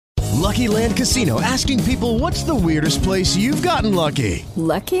Lucky Land Casino, asking people, what's the weirdest place you've gotten lucky?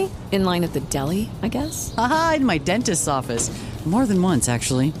 Lucky? In line at the deli, I guess? Aha, in my dentist's office. More than once,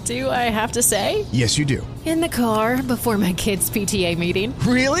 actually. Do I have to say? Yes, you do. In the car before my kids' PTA meeting.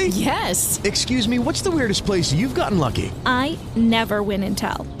 Really? Yes. Excuse me, what's the weirdest place you've gotten lucky? I never win and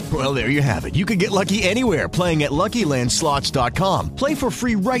tell. Well, there you have it. You can get lucky anywhere, playing at LuckyLandSlots.com. Play for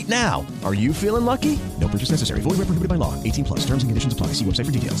free right now. Are you feeling lucky? No purchase necessary. Void where prohibited by law. 18 plus. Terms and conditions apply. See website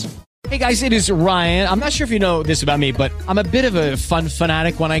for details. Hey guys, it is Ryan. I'm not sure if you know this about me, but I'm a bit of a fun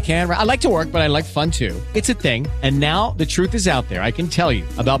fanatic when I can. I like to work, but I like fun too. It's a thing. And now the truth is out there. I can tell you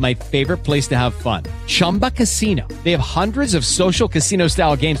about my favorite place to have fun. Chumba Casino. They have hundreds of social casino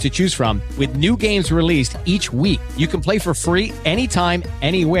style games to choose from with new games released each week. You can play for free anytime,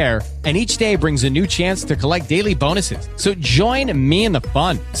 anywhere. And each day brings a new chance to collect daily bonuses. So join me in the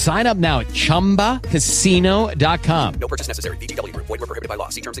fun. Sign up now at ChumbaCasino.com. No purchase necessary. VGW Group. Void where prohibited by law.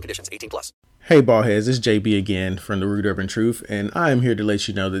 See terms and conditions. 18 plus. Hey ballheads, it's JB again from the Rude Urban Truth, and I am here to let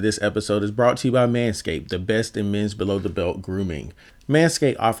you know that this episode is brought to you by Manscaped, the best in men's below-the-belt grooming.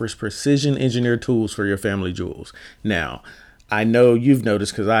 Manscaped offers precision engineered tools for your family jewels. Now, I know you've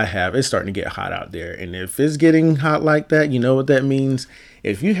noticed, because I have, it's starting to get hot out there. And if it's getting hot like that, you know what that means?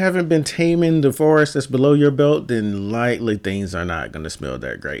 If you haven't been taming the forest that's below your belt, then likely things are not going to smell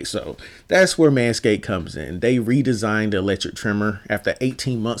that great. So that's where Manscaped comes in. They redesigned the electric trimmer. After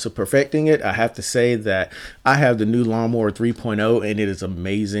 18 months of perfecting it, I have to say that I have the new Lawnmower 3.0 and it is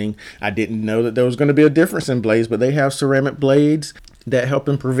amazing. I didn't know that there was going to be a difference in blades, but they have ceramic blades that help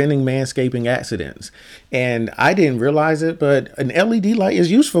in preventing manscaping accidents. And I didn't realize it, but an LED light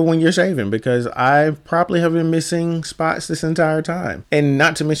is useful when you're shaving, because I probably have been missing spots this entire time. And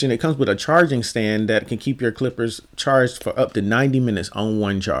not to mention, it comes with a charging stand that can keep your clippers charged for up to 90 minutes on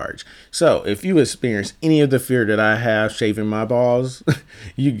one charge. So if you experience any of the fear that I have shaving my balls,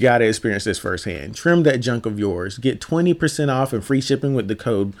 you gotta experience this firsthand. Trim that junk of yours. Get 20% off and free shipping with the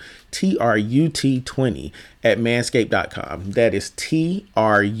code TRUT20 at manscaped.com. That is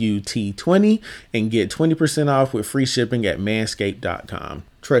TRUT20, and get 20% off with free shipping at manscaped.com.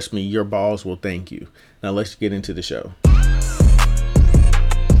 Trust me, your balls will thank you. Now let's get into the show.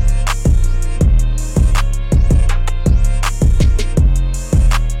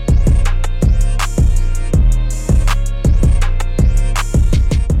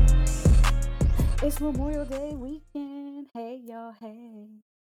 It's Memorial Day weekend. Hey, y'all, hey.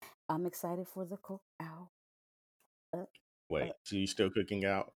 I'm excited for the cookout. Wait, so you still cooking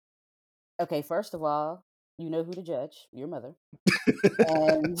out? Okay, first of all, you know who to judge, your mother.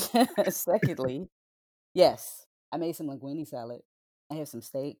 And secondly, yes, I made some linguine salad. I have some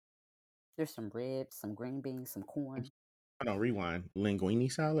steak. There's some ribs, some green beans, some corn. I don't rewind. Linguine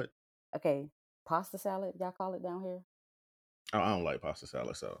salad? Okay, pasta salad, y'all call it down here? Oh, I don't like pasta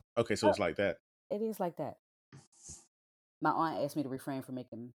salad, so. Okay, so it's like that. It is like that. My aunt asked me to refrain from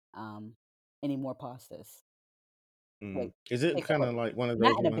making any more pastas. Like, is it kind of like one of those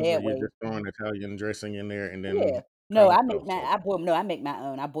not in a ones bad where way. you're just throwing Italian dressing in there and then? Yeah. No, I make I make my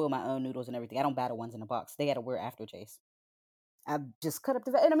own. I boil my own noodles and everything. I don't buy the ones in the box. They got to wear aftertaste. I just cut up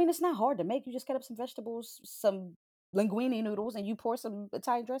and I mean, it's not hard to make. You just cut up some vegetables, some linguine noodles, and you pour some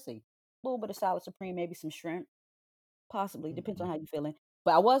Italian dressing. A little bit of salad supreme, maybe some shrimp, possibly. Depends on how you're feeling.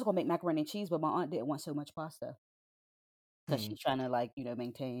 But I was gonna make macaroni and cheese, but my aunt didn't want so much pasta because she's trying to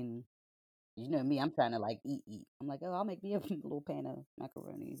maintain. You know me, I'm trying to eat. I'm like, oh, I'll make me a little pan of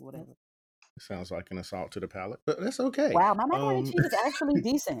macaroni, whatever. It sounds like an assault to the palate, but that's okay. Wow, my macaroni and cheese is actually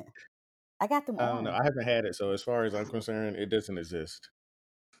decent. I got them I don't know. on. I haven't had it, so as far as I'm concerned, it doesn't exist.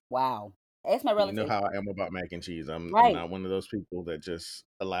 Wow. Ask my You relative. know how I am about mac and cheese. I'm Right. not one of those people that just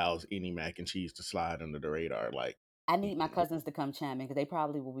allows any mac and cheese to slide under the radar. I need my cousins to come chime in because they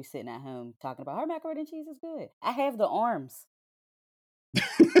probably will be sitting at home talking about her macaroni and cheese is good. I have the arms.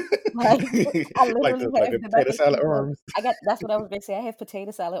 I literally have the potato salad arms. That's what I was going to say. I have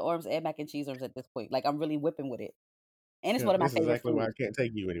potato salad arms and mac and cheese arms at this point. Like, I'm really whipping with it. And it's one of my favorite exactly foods. why I can't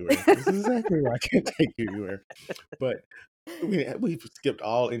take you anywhere. This is exactly why I can't take you anywhere. But we've skipped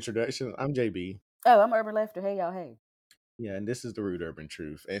all introductions. I'm JB. Oh, I'm Urban Laughter. Hey, y'all. Hey. Yeah, and this is the Rude Urban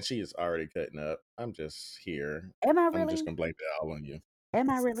Truth. And she is already cutting up. I'm just here. Am I really? I'm just going to blame it all on you. Am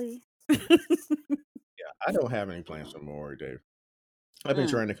I really? Yeah, I don't have any plans for Memorial Day. I've been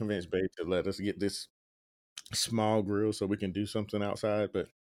trying to convince Babe to let us get this small grill so we can do something outside, but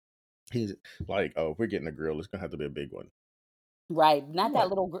he's like, oh, we're getting a grill. It's going to have to be a big one. Right. Not that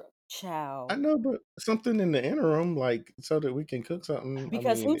little grill. Child. I know, but something in the interim, so that we can cook something.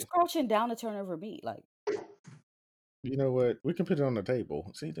 Because who's crouching down to turn over meat? You know what? We can put it on the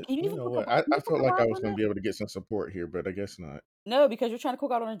table. See, Can you you even know cook what? a can I you cook felt a like I pie was on going to that? be able to get some support here, but I guess not. No, because you're trying to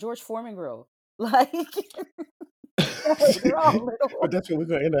cook out on a George Foreman grill. Like they're all But little. that's what we're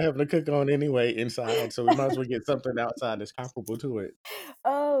going to end up having to cook on anyway inside. So we might as well get something outside that's comparable to it.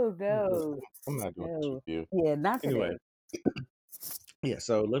 Oh But no. I'm not doing this with No. you. Yeah, not Anyway, today. yeah,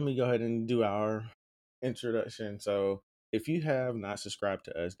 so let me go ahead and do our introduction. So if you have not subscribed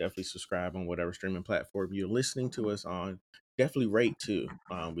to us, definitely subscribe on whatever streaming platform you're listening to us on. Definitely rate too.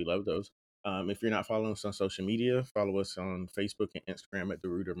 We love those. If you're not following us on social media, follow us on Facebook and Instagram at the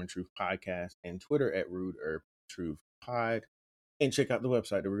Rude Urban Truth Podcast and Twitter at Rude Urban Truth Pod. And check out the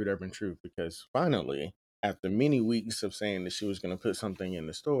website, the Rude Urban Truth, because finally, after many weeks of saying that she was going to put something in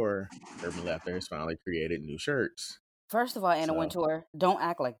the store, Urban Laughter has finally created new shirts. First of all, Anna So Wintour, don't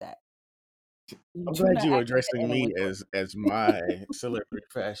act like that. You I'm do glad not you act like that, addressing Anna me Wintour. as my celebrity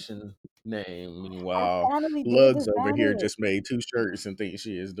fashion name. I Meanwhile, finally did Lugs over design here it. just made 2 shirts and thinks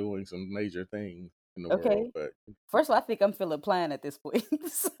she is doing some major thing in the world. Okay. But First of all, I think I'm Philip Plain at this point.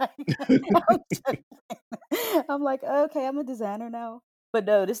 It's like, I'm joking. I'm like, okay, I'm a designer now. But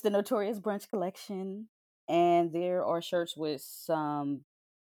no, this is the Notorious Brunch collection. And there are shirts with some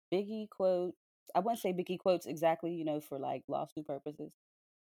Biggie quotes. I wouldn't say Biggie quotes exactly, for like lawsuit purposes.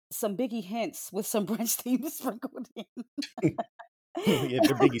 Some Biggie hints with some brunch themes sprinkled in. yeah,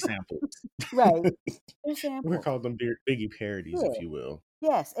 they're Biggie samples. Right. They're We're samples. called them Biggie parodies, Yeah. if you will.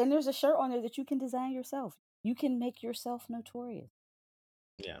 Yes. And there's a shirt on there that you can design yourself. You can make yourself notorious.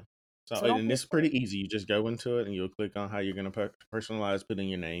 Yeah. So, So don't and be it's pretty easy. You just go into it and you'll click on how you're going to personalize, put in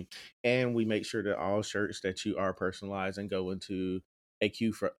your name. And we make sure that all shirts that you are personalizing go into a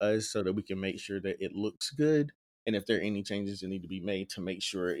queue for us so that we can make sure that it looks good. And if there are any changes that need to be made to make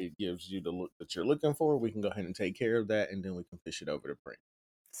sure it gives you the look that you're looking for, we can go ahead and take care of that. And then we can push it over to print.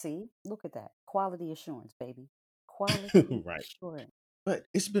 See, look at that. Quality assurance, baby. Quality Right. assurance. But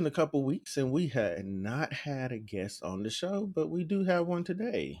it's been a couple weeks and we had not had a guest on the show, but we do have one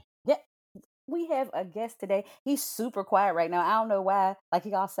today. Yeah, we have a guest today. He's super quiet right now. I don't know why. Like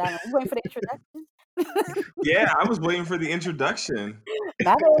he all silent. You waiting for the introduction? Yeah, I was waiting for the introduction.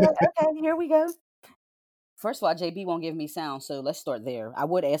 My bad. Okay, here we go. First of all, JB won't give me sound, so let's start there. I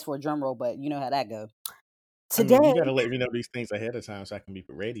would ask for a drum roll, but you know how that go. I mean, you Today, got to let me know these things ahead of time so I can be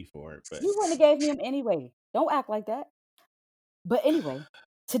ready for it. But you wouldn't have gave me him anyway. Don't act like that. But anyway,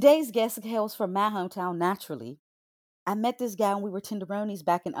 today's guest hails from my hometown, naturally. I met this guy when we were tenderonis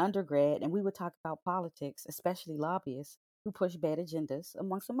back in undergrad, and we would talk about politics, especially lobbyists who push bad agendas,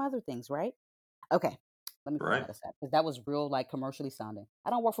 among some other things, right? Okay, let me pull Right. that aside because that was real, like commercially sounding. I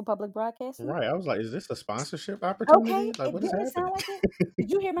don't work for public broadcasting. right, I was like, is this a sponsorship Okay, opportunity? Like, it what is didn't sound happening? like it. Did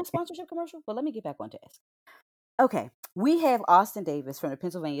you hear my sponsorship commercial? But let me get back on task. Okay, we have Austin Davis from the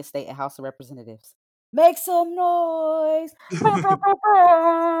Pennsylvania State House of Representatives. Make some noise.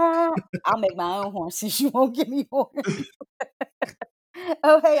 I'll make my own horn since you won't give me horn.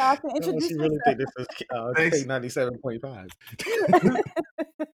 Oh, hey, Austin, Oh, introduce she really yourself. think this is Thanks. K97.5.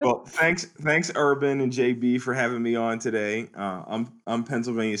 Well, thanks, Urban and JB for having me on today. I'm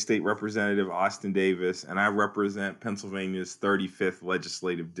Pennsylvania State Representative Austin Davis, and I represent Pennsylvania's 35th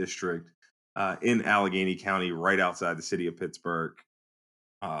legislative district in Allegheny County, right outside the city of Pittsburgh.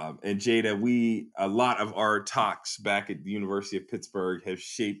 And Jada, a lot of our talks back at the University of Pittsburgh have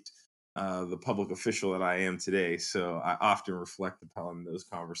shaped the public official that I am today. So I often reflect upon those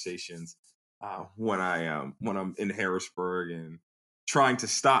conversations when I'm in Harrisburg and trying to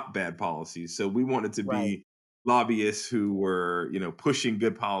stop bad policies. So we wanted to Right. be lobbyists who were, pushing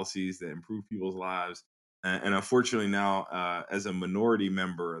good policies that improve people's lives. And unfortunately now, as a minority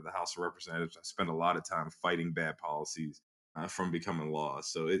member of the House of Representatives, I spend a lot of time fighting bad policies from becoming law.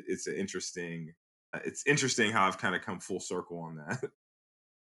 So it's interesting how I've kind of come full circle on that.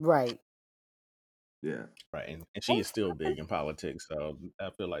 Right. Yeah. Right, and she is still big in politics, so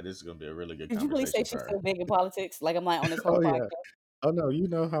I feel like this is going to be a really good Did you really say conversation she's for her. so big in politics? Like I'm like on this whole Oh yeah. podcast. Oh no, you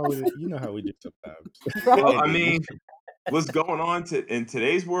know how we do sometimes. Well, I Indeed. mean, what's going on in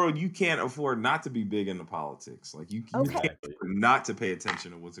today's world, you can't afford not to be big into politics. Like you Okay. can't Exactly. afford not to pay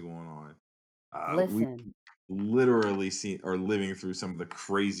attention to what's going on. We Listen. literally are living through some of the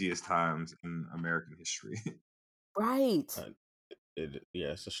craziest times in American history. Right.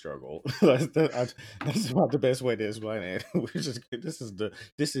 Yeah, it's a struggle. That's about the best way to explain it.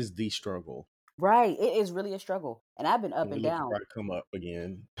 This is the struggle. Right. It is really a struggle. And I've been up And we and look down. for it to come up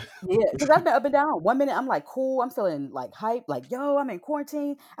again. Yeah, because I've been up and down. 1 minute I'm like, cool, I'm feeling like hype, like, yo, I'm in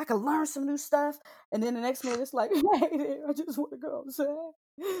quarantine, I can learn some new stuff. And then the next minute it's like, I hate it, I just want to go outside. I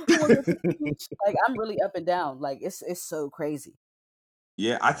want to go to the beach. Like I'm really up and down. Like it's so crazy.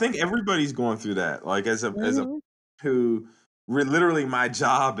 Yeah, I think everybody's going through that. Like as a Mhm. who literally my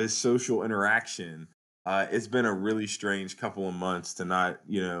job is social interaction. It's been a really strange couple of months to not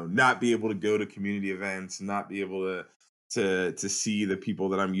be able to go to community events, not be able to see the people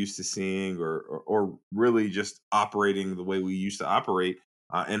that I'm used to seeing, or really just operating the way we used to operate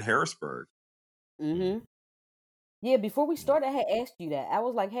in Harrisburg. Mm-hmm. Yeah, before we started, I had asked you that. I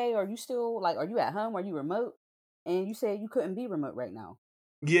was like, "Hey, are you at home? Are you remote?" And you said you couldn't be remote right now.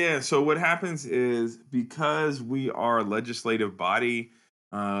 Yeah, so what happens is because we are a legislative body,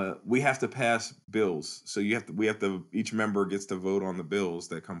 we have to pass bills. So we have to each member gets to vote on the bills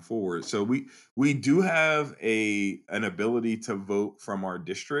that come forward. So we do have an ability to vote from our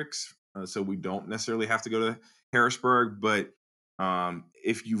districts. So we don't necessarily have to go to Harrisburg, but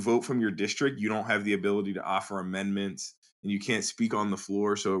if you vote from your district, you don't have the ability to offer amendments and you can't speak on the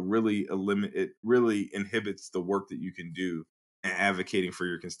floor. So it really inhibits the work that you can do and advocating for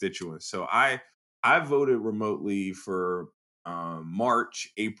your constituents. So I voted remotely for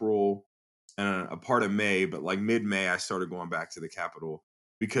March, April, and a part of May, but like mid-May, I started going back to the Capitol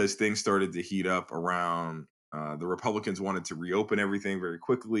because things started to heat up around the Republicans wanted to reopen everything very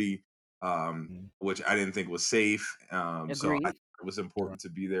quickly, which I didn't think was safe. So I Agreed. thought it was important to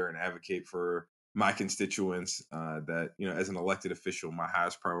be there and advocate for my constituents. That as an elected official, my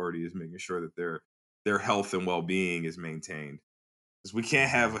highest priority is making sure that their health and well-being is maintained. Because we can't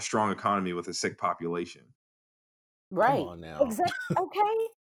have a strong economy with a sick population. Come Right. on now. Exactly. Okay.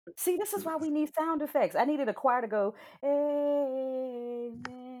 See, this is why we need sound effects. I needed a choir to go, "Amen,"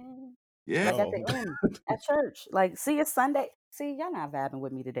 like Yeah. at No, the end at church. Like, see, it's Sunday. See, y'all not vibing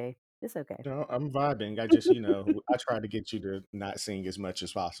with me today. It's okay. no, I'm vibing. I just, I try to get you to not sing as much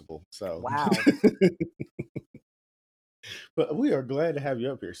as possible. So, Wow. but we are glad to have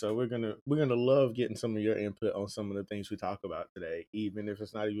you up here. So we're gonna love getting some of your input on some of the things we talk about today, even if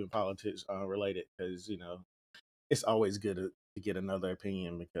it's not even politics related, because it's always good to get another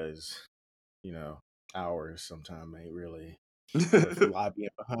opinion because ours sometimes ain't really worth lobbying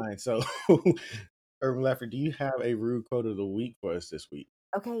behind. So, Urban Laffer, do you have a rude quote of the week for us this week?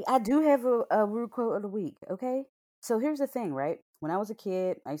 Okay, I do have a rude quote of the week. Okay, so here's the thing, right? When I was a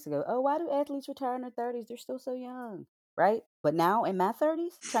kid, I used to go, "Oh, why do athletes retire in their 30s? They're still so young," right? But now in my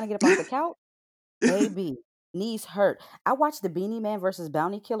 30s, trying to get up off the couch, baby, knees hurt. I watched the Beanie Man versus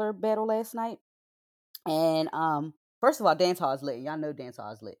Bounty Killer battle last night, and first of all, dance hall is lit. Y'all know dance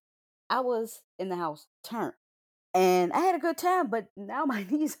hall is lit. I was in the house turned. And I had a good time, but now my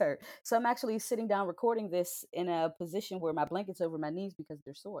knees hurt. So I'm actually sitting down recording this in a position where my blanket's over my knees because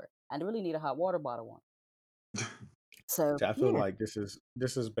they're sore. I really need a hot water bottle on. So I feel yeah, like this is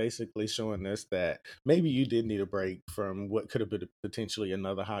basically showing us that maybe you did need a break from what could have been potentially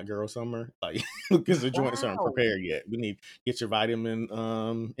another hot girl summer, like because the joints aren't wow, prepared yet. We need get your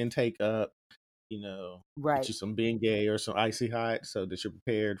vitamin intake up, get right. you some Bengay or some icy hot so that you're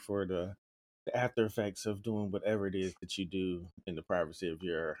prepared for the after effects of doing whatever it is that you do in the privacy of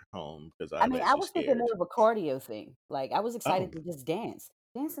your home. Because I I'm mean, I actually was thinking scared. more of a cardio thing. Like I was Oh, excited to just dance.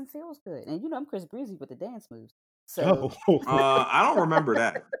 Dancing feels good, and I'm Chris Breezy with the dance moves. So oh, I don't remember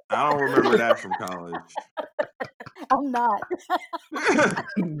that. I don't remember that from college. I'm not.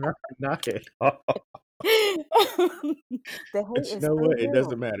 not at all. The But hate you is know so what? It real.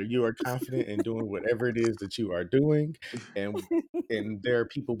 doesn't matter. You are confident in doing whatever it is that you are doing, and there are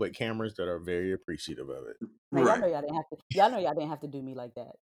people with cameras that are very appreciative of it. Now y'all Right. know y'all didn't have to. Y'all know y'all didn't have to do me like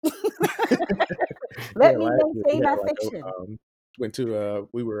that. Yeah, Let me last year we maintain had my like fiction. went to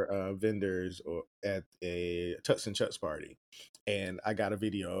we were vendors or at a Tuts and Chuts party, and I got a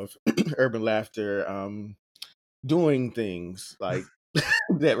video of Urban Laughter doing things like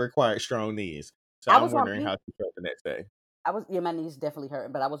that required strong knees. So I I'm was on wondering beat. how she felt the next day. My knees definitely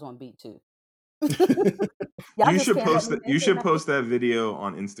hurting, but I was on beat too. Y'all You just should can't let post me that. You maintain should my post that fiction. video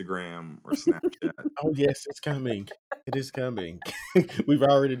on Instagram or Snapchat. Oh yes, it's coming. It is coming. We've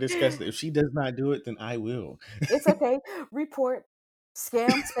already discussed it. If she does not do it, then I will. It's okay. Report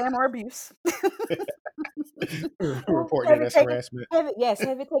scam, spam, or abuse. Reporting Have it it as taken. harassment. Have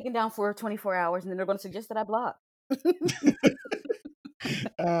it taken down for 24 hours, and then they're going to suggest that I block.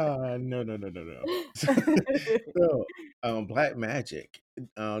 No, no, no, no, no. So, Black Magic.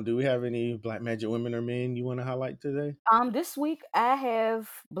 Do we have any Black Magic women or men you want to highlight today? This week I have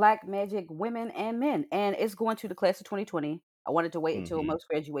Black Magic women and men, and it's going to the class of 2020. I wanted to wait until Mm-hmm. most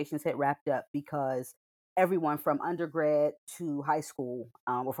graduations had wrapped up because everyone from undergrad to high school,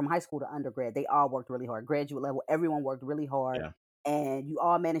 or from high school to undergrad, they all worked really hard. Graduate level, everyone worked really hard, Yeah. and you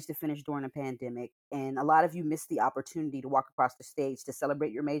all managed to finish during the pandemic. And a lot of you missed the opportunity to walk across the stage to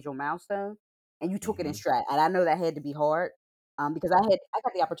celebrate your major milestone, and you took it in Mm-hmm. stride. And I know that had to be hard. because I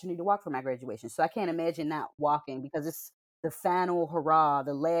got the opportunity to walk for my graduation, so I can't imagine not walking because it's the final hurrah,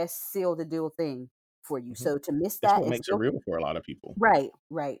 the last seal the deal thing for you. Mhm. So to miss It's that what and makes it still real for a lot of people. right.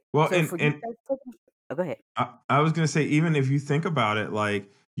 Well, So for you and guys oh, go ahead. I was gonna say, even if you think about it, like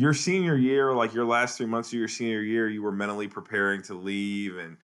your senior year, like your last 3 months of your senior year, you were mentally preparing to leave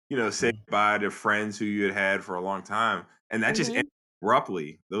and say Mhm. goodbye to friends who you had had for a long time, and that just ended Mhm.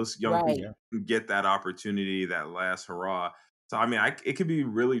 abruptly. Those young people Right. Yeah. didn't get that opportunity, that last hurrah. So I mean, it could be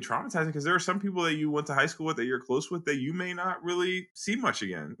really traumatizing because there are some people that you went to high school with that you're close with that you may not really see much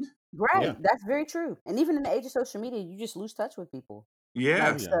again. Yeah. Right. That's very true. And even in the age of social media, you just lose touch with people. Yeah.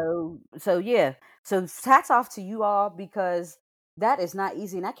 Like Oh yeah. so yeah. So hats off to you all because that is not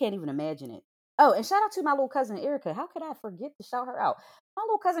easy and I can't even imagine it. Oh, and shout out to my little cousin Erica. How could I forget to shout her out? My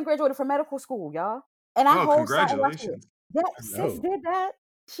little cousin graduated from medical school, y'all. And I Oh, whole side watched it. congratulations. That I sis know. did that.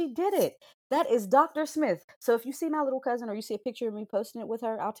 She did it. That is Dr. Smith. So if you see my little cousin or you see a picture of me posting it with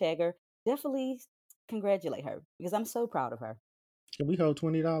her, I'll tag her. Definitely congratulate her because I'm so proud of her. Can we hold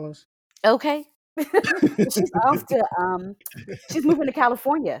 $20? Okay. She's off to she's moving to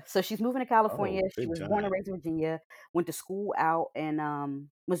California. So she's moving to California. Oh, She big was born and time. raised in Virginia, went to school out in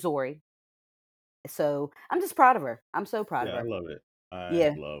Missouri. So I'm just proud of her. I'm so proud of Yeah, I her. love it. I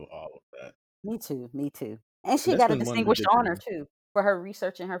Yeah, love all of that. me too. Me too. And And she that's got a been one of the distinguished good honor things. too for her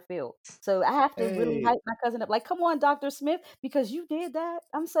research in her field. So I have to really Hey, hype my cousin up. Like, come on, Dr. Smith, because you did that.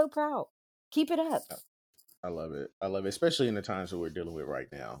 I'm so proud. Keep it up. I I love it. I love it, especially in the times that we're dealing with right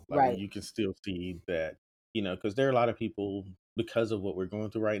now. Like when Right. you can still see that, because there are a lot of people because of what we're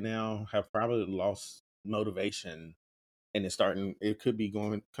going through right now have probably lost motivation and it could be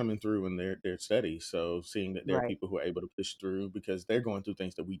coming through in their studies. So seeing that there are Right. people who are able to push through because they're going through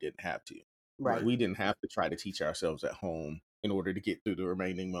things that we didn't have to. Right. Right. We didn't have to try to teach ourselves at home in order to get through the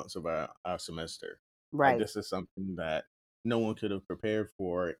remaining months of our semester. Like Right. this is something that no one could have prepared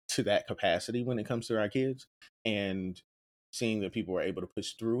for to that capacity when it comes to our kids. And seeing that people are able to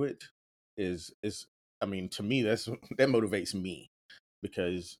push through it is I mean, to me, that motivates me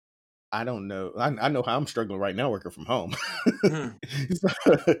because I don't know. I know how I'm struggling right now working from home. Mhm.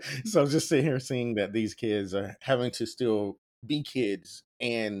 so just sitting here seeing that these kids are having to still be kids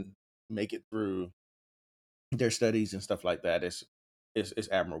and make it through their studies and stuff like that is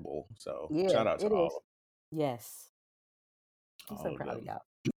admirable. So Yeah, shout out to it is. all Yes. I'm so all of proud of them. y'all.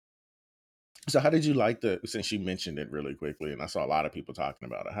 So how did you like since you mentioned it really quickly and I saw a lot of people talking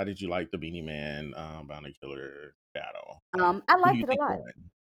about it, how did you like the Beanie Man Bounty Killer battle? Like I who do liked you it a think lot.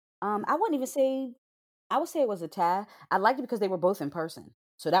 won? I wouldn't even say I would say it was a tie. I liked it because they were both in person.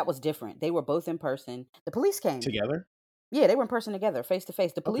 So that was different. They were both in person. The police came. Together? Yeah, they were in person together, face to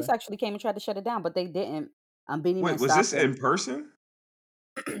face. The police Okay. actually came and tried to shut it down, but they didn't. Beanie Man Wait, was stopped this in them. person?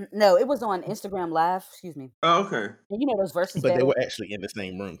 No, it was on Instagram Live. Excuse me. Oh, okay. And you know those versus But they battles. were actually in the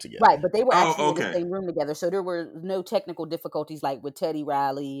same room Right, together. but they were actually Oh, in the okay. same room together, so there were no technical difficulties like with Teddy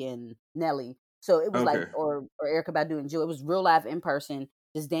Riley and Nelly. So it was like, Okay. or Erica Badu and Jill. It was real live in person,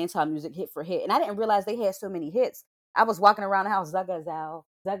 just dancehall music hit for hit. And I didn't realize they had so many hits. I was walking around the house, Zaga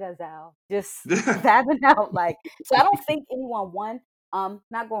Zal, just vibing out. Like, so I don't think anyone won.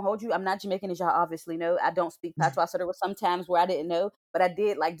 Not gonna hold you. I'm not Jamaican, as y'all obviously know. I don't speak patois, so there were some times where I didn't know, but I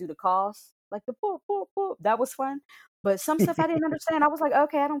did like do the calls, like the boop boop boop. That was fun. But some stuff I didn't understand. I was like,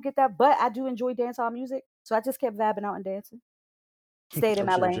 okay, I don't get that. But I do enjoy dancehall music. So I just kept vibing out and dancing. Stayed in I'm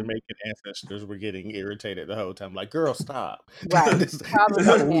my sure lane. Jamaican ancestors were getting irritated the whole time. Like, girl, stop. Right. This is Probably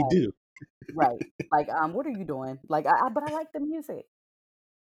not what we had. do. Right. Like, what are you doing? Like, but I like the music.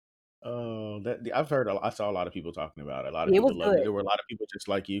 Oh, I saw a lot of people talking about it. A lot of Yeah, it people was loved it. good. There were a lot of people just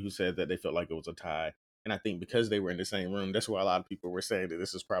like you who said that they felt like it was a tie. And I think because they were in the same room, that's why a lot of people were saying that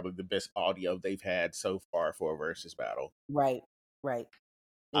this is probably the best audio they've had so far for a versus battle. Right. Right.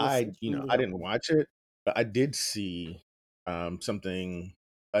 It was extremely I didn't helpful. watch it, but I did see something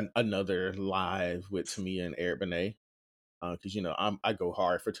another live with Tamia and Eric Benet. Because I go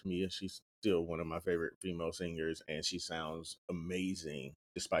hard for Tamia. She's still one of my favorite female singers, and she sounds amazing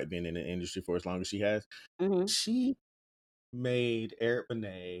despite being in the industry for as long as she has. Hmm. She made Eric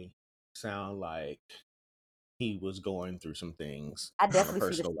Benet sound like he was going through some things I on a definitely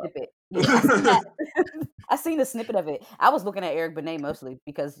see the personal level. snippet. Yeah, I seen that. I seen the snippet of it. I was looking at Eric Benet mostly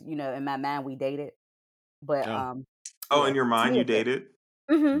because in my mind we dated. But Oh, Oh, yeah, in your mind, you Tamia's good. dated?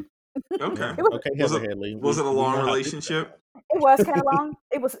 Hmm. yeah. Okay. It was Okay, Was Heather it Headley. was it a We long know how things go. relationship? It was kind of long.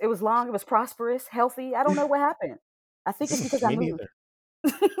 It was long. It was prosperous, healthy. I don't know what happened. I think it's because I Me moved. neither.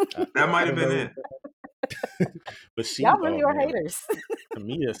 I, That I might have don't been know. it. But Y'all oh really are man, haters.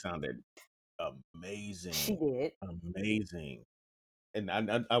 Tamia sounded She amazing. did. Amazing.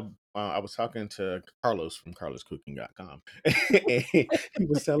 I was talking to Carlos from carloscooking.com. And he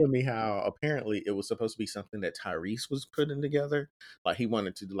was telling me how apparently it was supposed to be something that Tyrese was putting together. Like he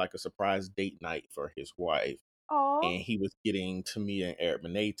wanted to do like a surprise date night for his wife. Oh, And he was getting Tamia and Eric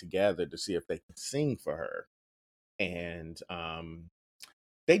Benet together to see if they could sing for her. And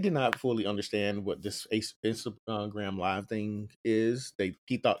they did not fully understand what this Instagram live thing is.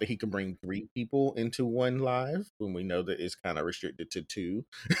 He thought that he could bring 3 people into one live when we know that it's kind of restricted to 2.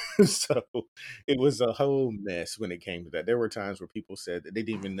 So it was a whole mess when it came to that. There were times where people said that they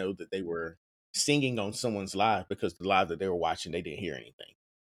didn't even know that they were singing on someone's live because the live that they were watching, they didn't hear anything.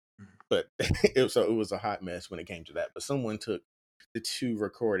 But it was a hot mess when it came to that. But someone took the 2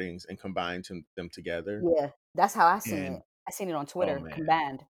 recordings and combined them together. yeah. That's how I seen And it. I seen it on oh Twitter man,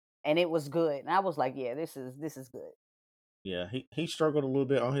 combined, and it was good. And I was like, yeah, this is good. yeah, he struggled a little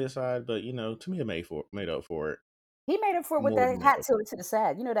bit on his side, but Tamia made up for it He made up for it with more that than hat most. tilted to the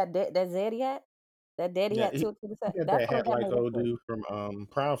side. You know that Zeddy hat, that daddy Yeah, hat tilted to the he side. had That that fella hat got like made up old for. dude from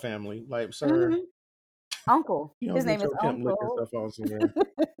Proud Family. Like, sir, Hmm. Uncle. you His don't name get is your pimp liquor Uncle. stuff on somewhere.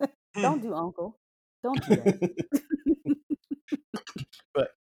 Don't do Uncle. Don't do that. But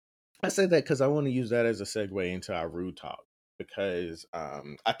I said that because I want to use that as a segue into our rude talk because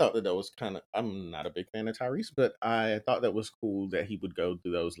I thought that was kind of. I'm not a big fan of Tyrese, but I thought that was cool that he would go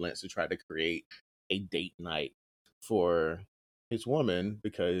through those lengths to try to create a date night for his woman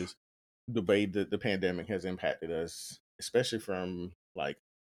because the way that the pandemic has impacted us, especially from like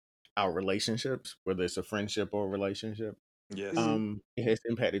our relationships, whether it's a friendship or a relationship, Yes. it has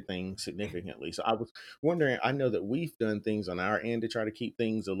impacted things significantly. So I was wondering, I know that we've done things on our end to try to keep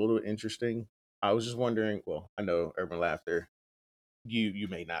things a little interesting. I was just wondering, well, I know Urban Laughter, you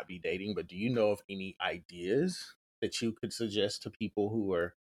may not be dating, but do you know of any ideas that you could suggest to people who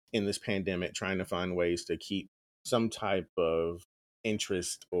are in this pandemic trying to find ways to keep some type of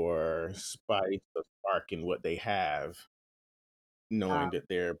interest or spice or spark in what they have, knowing Um, that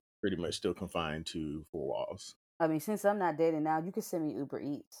they're pretty much still confined to 4 walls? I mean, since I'm not dating now, you can send me Uber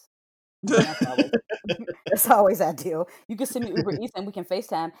Eats. And that's always that's always ideal. You can send me Uber Eats and we can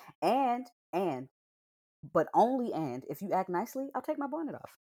FaceTime and but only and if you act nicely, I'll take my bonnet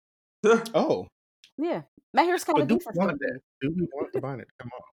off. Oh, Yeah. My hair's kind but of do we decent still want that? too. Do we want the bonnet to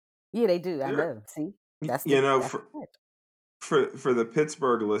come off? Yeah, they do. I There- know. See? That's you know, that's for the point. for the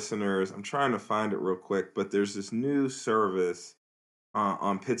Pittsburgh listeners, I'm trying to find it real quick, but there's this new service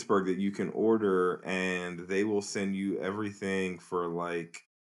on Pittsburgh that you can order, and they will send you everything for like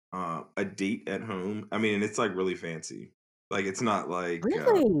a date at home. I mean, and it's like really fancy. Like it's not like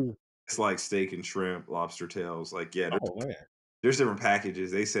Really? it's like steak and shrimp, lobster tails. Like yeah, Oh man. there's different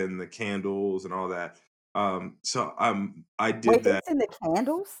packages. They send the candles and all that. So I Wait, did they that. send the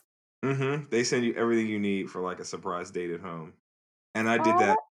candles? They send you everything you need for like a surprise date at home, and I did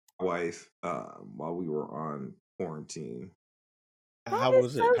that Oh, with my wife while we were on quarantine. that How is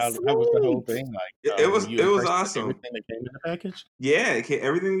was it? so How was the whole sweet. thing? Like, were you It was impressed with awesome. everything that came in the package? Yeah,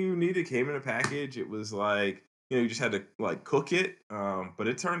 everything you needed came in a package. It was like you just had to like cook it, but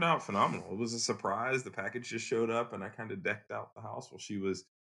it turned out phenomenal. It was a surprise. The package just showed up, and I kind of decked out the house while she was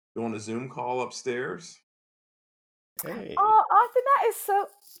doing a Zoom call upstairs. Hey, Oh, Austin, that is so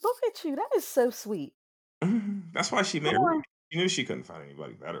look at you. That is so sweet. That's why she Come married on. me. She knew she couldn't find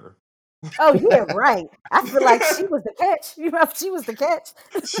anybody better. Oh yeah, right. I feel like she was the catch. You know, she was the catch.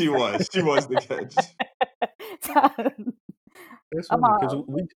 She was the catch. that's I'm funny because all,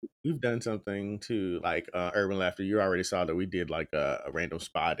 we've done something to like Urban Laughter. You already saw that we did like a random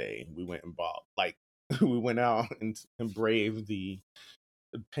spa day. We went and bought like we went out and braved the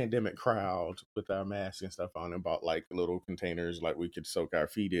pandemic crowd with our masks and stuff on and bought like little containers like we could soak our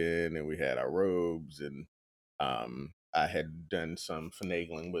feet in, and we had our robes, and I had done some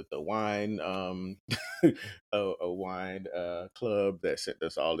finagling with a wine a wine club that sent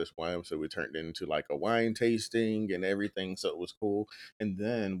us all this wine, so we turned it into like a wine tasting and everything, so it was cool. And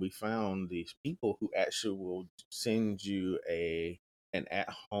then we found these people who actually will send you an at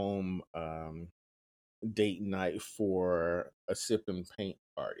home date night for a sip and paint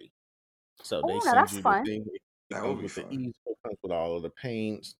party. So they oh, now send that's you the fun. thing. It That would comes be with the fun. easel, it comes with all of the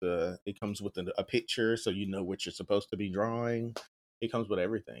paints. It comes with a picture, so you know what you're supposed to be drawing. It comes with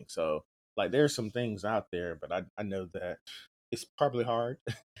everything. So like, there's some things out there, but I know that it's probably hard.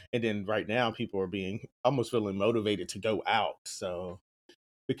 And then right now, people are being almost feeling motivated to go out. So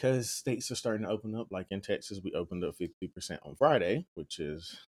because states are starting to open up, like in Texas, we opened up 50% on Friday, which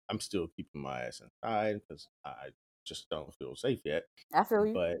is I'm still keeping my ass inside because I just don't feel safe yet. I feel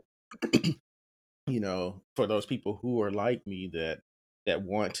you. But for those people who are like me that that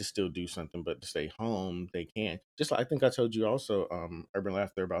want to still do something but to stay home, they can. Just like I think I told you also, Urban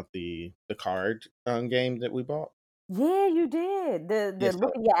Laughter, about the card game that we bought. Yeah, you did. The Yes,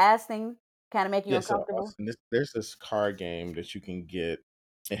 look at your ass thing kind of make you yeah, so uncomfortable. Austin, there's this card game that you can get.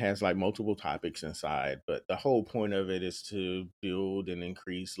 It has like multiple topics inside, but the whole point of it is to build and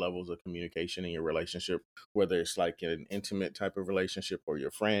increase levels of communication in your relationship, whether it's like an intimate type of relationship or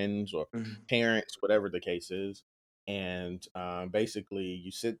your friends or Mhm. parents, whatever the case is. And basically,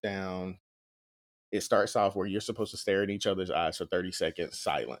 you sit down. It starts off where you're supposed to stare in each other's eyes for 30 seconds,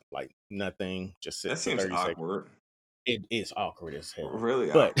 silent, like nothing, just That sit for seems 30 seconds. awkward. It is awkward as hell.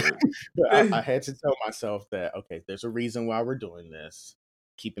 Really But awkward. I had to tell myself that, okay, there's a reason why we're doing this.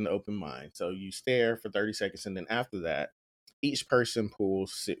 Keep an open mind. So you stare for 30 seconds, and then after that, each person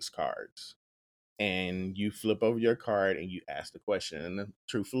pulls 6 cards. And you flip over your card and you ask the question. And then,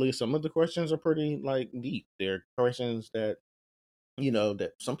 truthfully, some of the questions are pretty like deep. They're questions that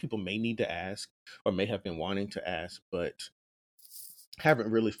that some people may need to ask or may have been wanting to ask, but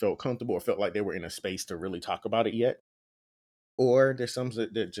haven't really felt comfortable or felt like they were in a space to really talk about it yet. Or there's some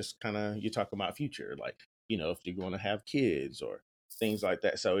that just kind of you talk about future, like if you're going to have kids or things like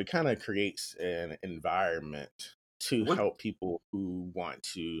that. So it kind of creates an environment to What help people who want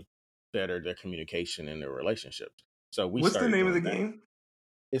to better their communication in their relationships. So we what's the started name of the doing that. game?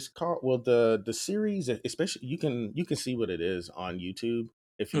 It's called, well, the series, especially you can see what it is on YouTube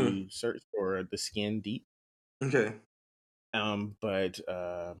if Hmm. you search for The Skin Deep. Okay. But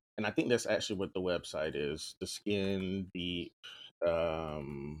and I think that's actually what the website is, The Skin Deep.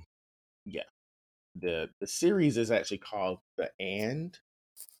 Um, yeah, the series is actually called The And,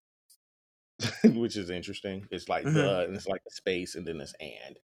 which is interesting. It's like Hmm. the, and it's like a space, and then it's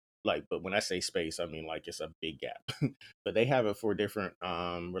and. Like, but when I say space, I mean like it's a big gap. But they have it for different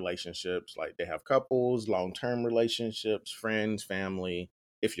relationships. Like they have couples, long-term relationships, friends, family.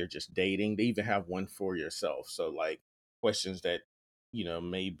 If you're just dating, they even have one for yourself. So like questions that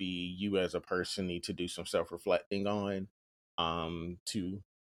maybe you as a person need to do some self-reflecting on,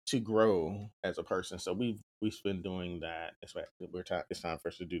 to grow as a person. So we've been doing that. It's time for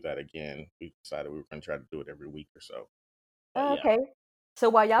us to do that again. We decided we were going to try to do it every week or so. But Oh, yeah, okay. So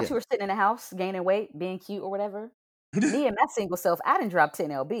while y'all yeah. two are sitting in the house gaining weight, being cute or whatever, me and my single self, I didn't drop 10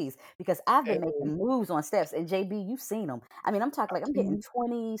 lbs because I've been Hey, making moves on steps. And JB, you've seen them. I mean, I'm talking like I've I'm seen getting you.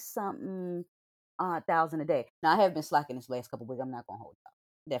 20 something thousand a day. Now I have been slacking this last couple weeks. I'm not gonna hold y'all.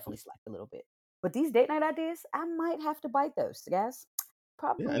 Definitely slacked a little bit. But these date night ideas, I might have to bite those, guys.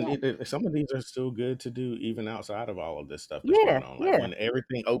 Yeah, Probably and not. some of these are still good to do even outside of all of this stuff that's Yeah, going on. Like yeah. when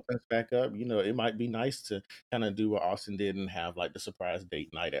everything opens back up, it might be nice to kind of do what Austin did and have like the surprise date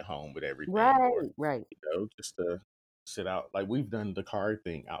night at home with everything, or Right, right. just to sit out. Like we've done the card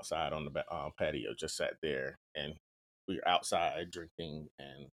thing outside on the patio, just sat there and we're outside drinking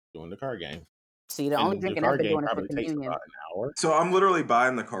and doing the card game. See, the only And the drinking I've card been game doing is for probably takes communion. about an hour. So I'm literally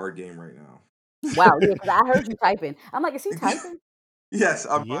buying the card game right now. Wow, yeah, because I heard you typing. I'm like, is he typing? Yes,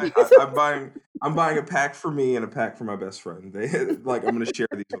 Yeah. I'm buying a pack for me and a pack for my best friend. They like I'm gonna share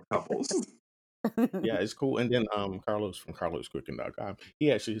these with couples. Yeah, it's cool. And then Carlos from carloscooking.com,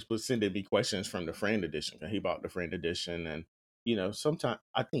 he actually was sending me questions from the friend edition. He bought the friend edition, and sometimes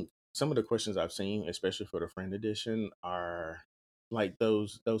I think some of the questions I've seen, especially for the friend edition, are like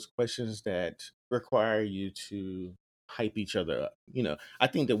those questions that require you to hype each other up. I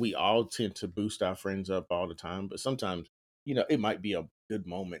think that we all tend to boost our friends up all the time, but sometimes it might be a good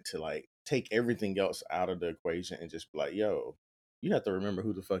moment to like take everything else out of the equation and just be like, yo, you have to remember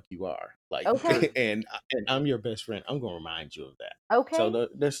who the fuck you are. Like, Okay, and I'm your best friend. I'm gonna remind you of that. So okay.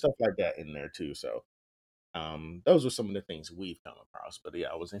 there's stuff like that in there too. So those were some of the things we've come across. But yeah,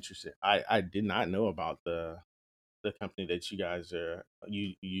 I was interested. I did not know about the company that you guys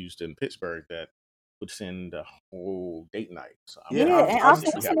you used in Pittsburgh that would send a whole date night. So I'm Yeah, Yeah, gonna and I'm Austin,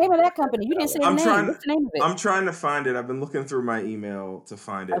 definitely what's the have name to of check that company? You that didn't out. say the name. What's the name of it? I'm trying to find it. I've been looking through my email to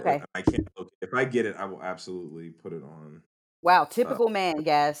find it. Okay. I can't look. If I get it, I will absolutely put it on. Wow, Uh, typical man,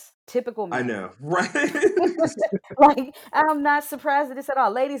 guys. Typical I man. know, right? Like, I'm not surprised at this at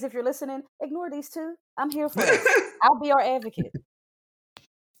all. Ladies, if you're listening, ignore these two. I'm here for us. I'll be our advocate.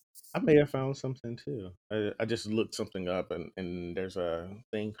 I may have found something too. I just looked something up, and there's a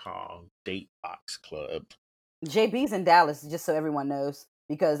thing called Date Box Club. JB's in Dallas, just so everyone knows,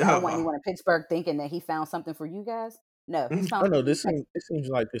 because I don't want Oh. anyone in Pittsburgh thinking that he found something for you guys. No, he's Oh found no, something in Texas. this seems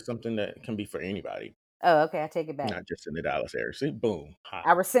like it's something that can be for anybody, Oh, okay, I take it back. not just in the Dallas area. See, boom, hot.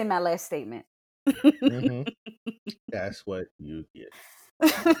 I rescind my last statement. hmm That's what you get.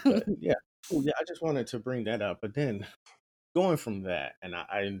 But yeah, cool. Yeah, I just wanted to bring that up. But then going from that, and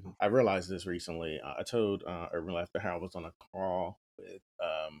I realized this recently. I told Urban Laughter how I was on a call with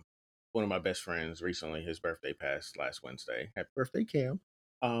one of my best friends recently. His birthday passed last Wednesday. Happy birthday, Cam.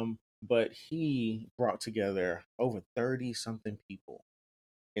 But he brought together over 30 something people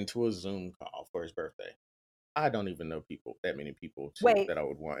into a Zoom call for his birthday. I don't even know that many people Wait, that I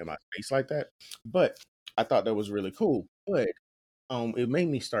would want in my space like that. But I thought that was really cool. But it made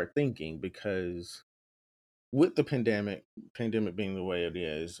me start thinking, because with the pandemic being the way it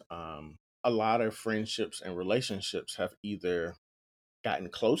is, a lot of friendships and relationships have either gotten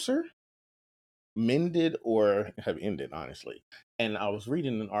closer, mended, or have ended, honestly. And I was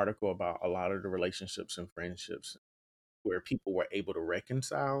reading an article about a lot of the relationships and friendships where people were able to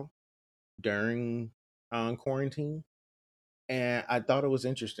reconcile during quarantine. And I thought it was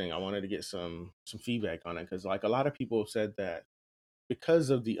interesting. I wanted to get some feedback on it, because like a lot of people have said that because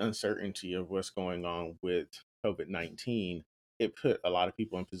of the uncertainty of what's going on with COVID-19, it put a lot of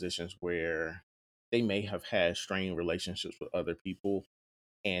people in positions where they may have had strained relationships with other people,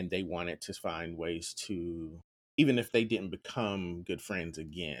 and they wanted to find ways to, even if they didn't become good friends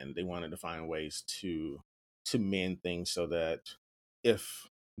again, they wanted to find ways to mend things, so that if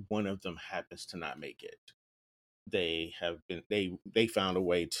one of them happens to not make it, they found a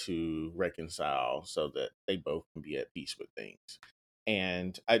way to reconcile so that they both can be at peace with things.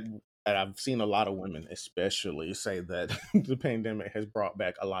 And I've seen a lot of women especially say that the pandemic has brought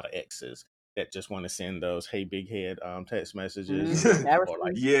back a lot of exes that just want to send those "hey big head" text messages, or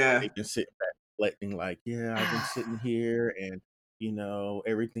like Yeah. they've been sitting back reflecting like, yeah, I've been sitting here, and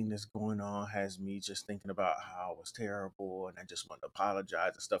everything that's going on has me just thinking about how it was terrible, and I just want to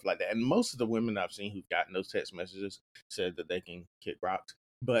apologize and stuff like that. And most of the women I've seen who've gotten those text messages said that they can kick rocks.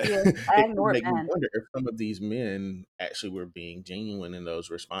 But yeah, I it would ignored make me man. wonder if some of these men actually were being genuine in those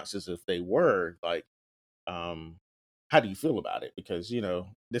responses. If they were, like, how do you feel about it? Because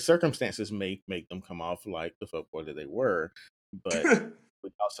the circumstances may make them come off like the fuckboy that they were, but we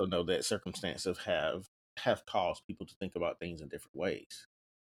also know that circumstances have caused people to think about things in different ways.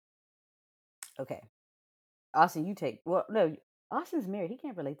 Okay, Austin, you take. Well, no, Austin's married. He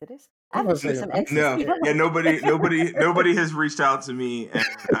can't relate to this. I'm I've gonna received say, some I'm exes. No, yeah, nobody has reached out to me, and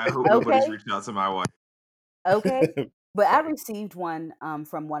I hope nobody's Okay, reached out to my wife. okay. But I sorry. received one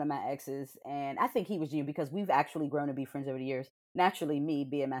from one of my exes, and I think he was you because we've actually grown to be friends over the years. Naturally, me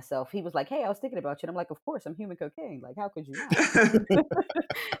being myself, he was like, "Hey, I was thinking about you." And I'm like, "Of course, I'm human cocaine. Like, how could you not?"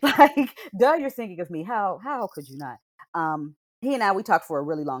 Like, duh, you're thinking of me. How could you not? He and I, we talked for a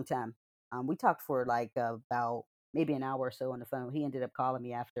really long time. We talked for like about maybe an hour or so on the phone. He ended up calling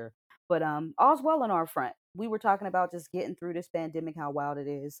me after, but all's well on our front. We were talking about just getting through this pandemic, how wild it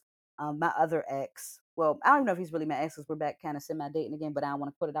is. My other ex, well, I don't know if he's really my ex because we're back kind of semi dating again, but I don't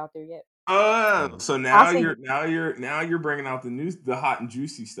want to put it out there yet. Oh, so I'll now say you're bringing out the news, the hot and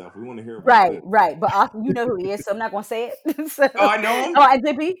juicy stuff. We want to hear about right, this. right. But Austin, you know who he is, so I'm not gonna say it. So, Oh, I know him. oh, and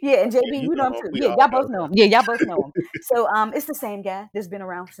JB, yeah, and Yeah, JB, you you know him know him. too. We Yeah, all y'all know both know him. Yeah, y'all both know him. So, it's the same guy that's been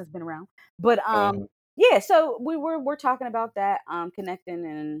around since been around. But him. yeah. So we're talking about that, connecting,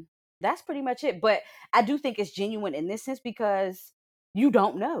 and that's pretty much it. But I do think it's genuine in this sense because you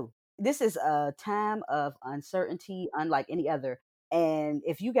don't know. This is a time of uncertainty, unlike any other. And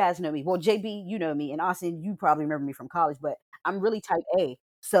if you guys know me, well, JB, you know me, and Austin, you probably remember me from college, but I'm really type A.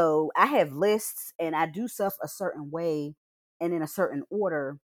 So I have lists and I do stuff a certain way and in a certain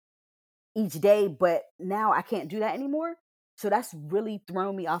order each day, but now I can't do that anymore. So that's really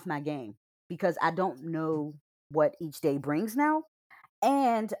thrown me off my game because I don't know what each day brings now.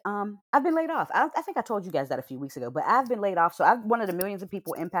 And I've been laid off. I think I told you guys that a few weeks ago, but I've been laid off. So I'm one of the millions of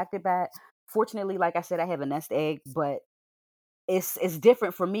people impacted by it. Fortunately, like I said, I have a nest egg, but it's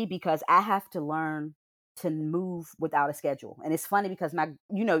different for me because I have to learn to move without a schedule. And it's funny because my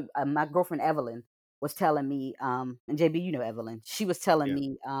girlfriend Evelyn was telling me and JB, you know Evelyn, she was telling Yeah.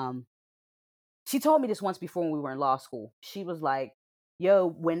 me she told me this once before when we were in law school. She was like, "Yo,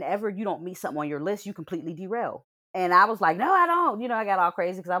 whenever you don't meet something on your list, you completely derail." And I was like, "No, I don't." I got all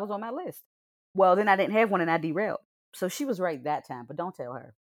crazy because I was on my list. Well, then I didn't have one and I derailed. So she was right that time, but don't tell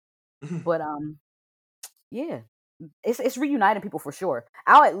her. But yeah, it's reuniting people for sure.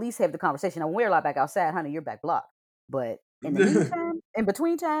 I'll at least have the conversation. Now, when we're allowed back outside, honey, you're back blocked. But in the meantime, in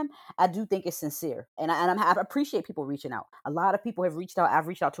between time, I do think it's sincere, and I appreciate people reaching out. A lot of people have reached out. I've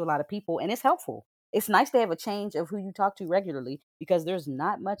reached out to a lot of people, and it's helpful. It's nice to have a change of who you talk to regularly because there's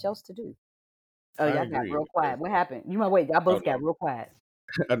not much else to do. Oh, I y'all got agree, real because quiet. What happened? You might wait. Y'all oh both got real quiet.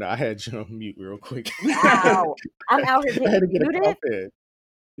 no, oh, no, I had you on mute real quick. Wow, I'm out here I had to getting get a muted. cough in,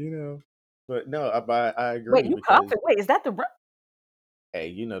 you know. But no, I Wait, agree, you because coughing? Wait, is that the?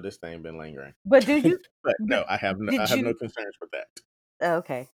 hey, this thing been lingering. But do you? But But no, I did have no you? concerns with that. Oh,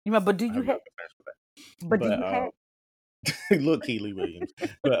 okay. But do I you have no have? concerns with that. But do But you have? Look, Keely Williams.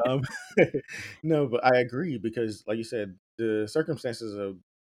 But no, but I agree because, like you said, the circumstances of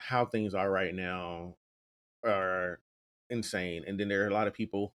how things are right now are insane, and then there are a lot of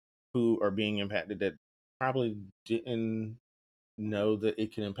people who are being impacted that probably didn't know that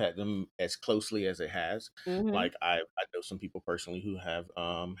it can impact them as closely as it has. Mm-hmm. Like I know some people personally who have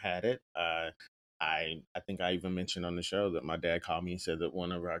had it. I think I even mentioned on the show that my dad called me and said that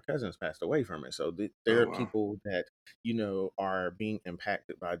one of our cousins passed away from it. So there Oh are wow. people that are being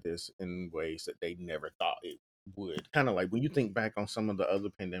impacted by this in ways that they never thought it would. Kind of like when you think back on some of the other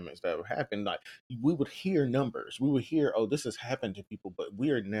pandemics that have happened, like we would hear numbers, we would hear, oh, this has happened to people, but we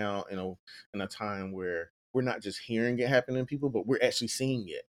are now in a time where we're not just hearing it happen to people, but we're actually seeing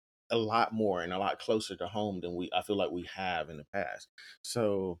it a lot more and a lot closer to home than I feel like we have in the past.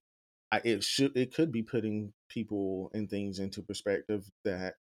 So it could be putting people and things into perspective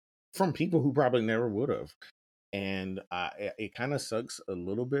that from people who probably never would have. And it kind of sucks a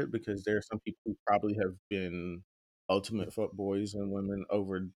little bit because there are some people who probably have been ultimate fuck boys and women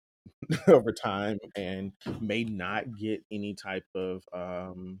over over time and may not get any type of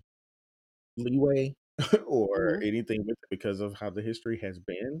leeway or Mm-hmm. anything with it because of how the history has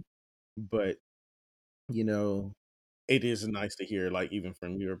been. But you know, it is nice to hear, like even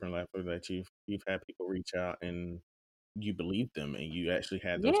from you, Urban Laughter, that you've had people reach out and you believe them and you actually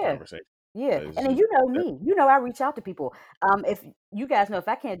had those Yeah. conversations Yeah. because And then you know me. You know I reach out to people. If you guys know if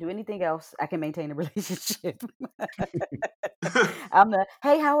I can't do anything else, I can maintain a relationship. I'm the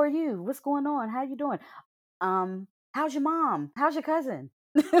hey, how are you? What's going on? How you doing? How's your mom? How's your cousin?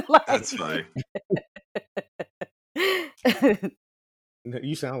 That's Like funny.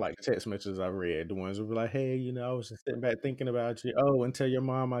 you sound like the text messages I've read, the ones who were like, "Hey, I was just sitting back thinking about you. Oh, and tell your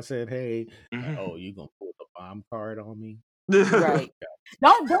mom I said hey." Like, oh, you gonna pull the bomb card on me? Right.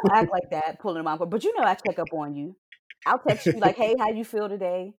 Don't act like that, pulling them out. But you know I check up on you. I'll text you like, hey, how you feel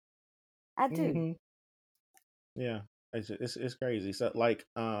today? I do. Hmm. Yeah, it's crazy. So like,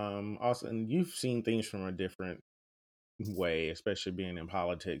 also, and you've seen things from a different way, especially being in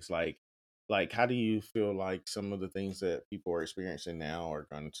politics. Like how do you feel like some of the things that people are experiencing now are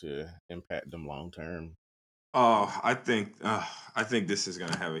going to impact them long term? Oh, I think this is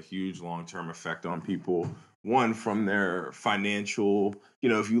going to have a huge long-term effect on people. One, from their financial,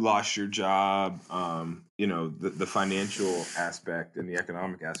 if you lost your job, the financial aspect and the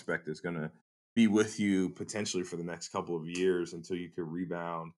economic aspect is going to be with you potentially for the next couple of years until you can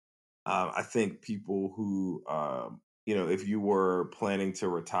rebound. I think people who, if you were planning to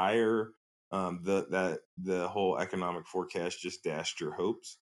retire, the whole economic forecast just dashed your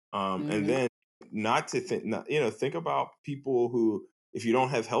hopes. And Mm-hmm. then not to think, not, think about people who, if you don't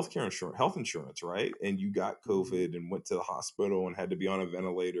have health insurance, right, and you got COVID and went to the hospital and had to be on a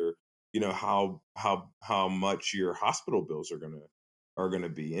ventilator, how much your hospital bills are gonna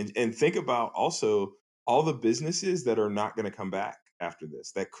be, and think about also all the businesses that are not going to come back after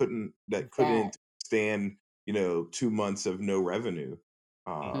this that couldn't That. stand 2 months of no revenue.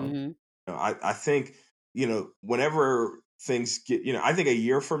 Hmm. Um, Mm-hmm. I think whenever things get, I think a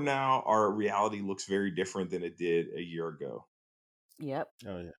year from now our reality looks very different than it did a year ago. Yep.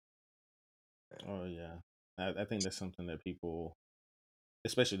 Oh yeah, oh yeah. I think that's something that people,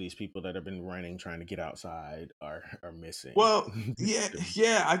 especially these people that have been running trying to get outside, are missing. Well, yeah,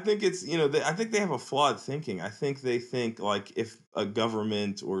 yeah. I think it's I think they have a flawed thinking. I think they think like if a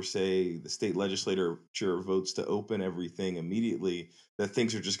government or say the state legislature votes to open everything immediately, that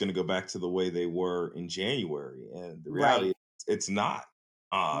things are just going to go back to the way they were in January. And the reality Right. is it's not,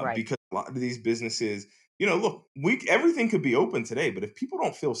 Right. because a lot of these businesses, look, we everything could be open today, but if people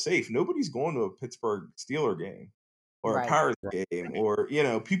don't feel safe, nobody's going to a Pittsburgh Steeler game or a Right. Pirates game, or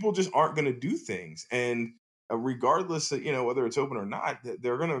people just aren't going to do things. And regardless of whether it's open or not,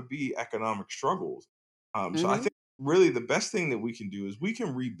 there are going to be economic struggles. So I Mm-hmm. think really the best thing that we can do is we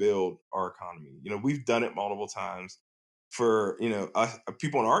can rebuild our economy. We've done it multiple times. For us,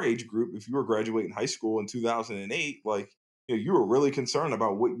 people in our age group, if you were graduating high school in 2008, like you were really concerned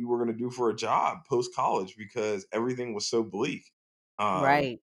about what you were going to do for a job post college because everything was so bleak. Um,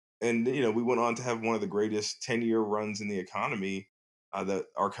 Right. and we went on to have one of the greatest 10-year runs in the economy that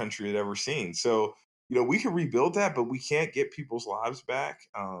our country had ever seen. So we can rebuild that, but we can't get people's lives back.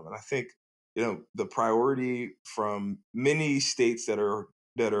 And I think the priority from many states that are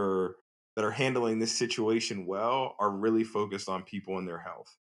handling this situation well are really focused on people and their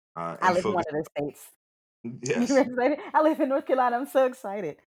health, I and live in one focus. of those states. You Yes. excited? I live in North Carolina. I'm so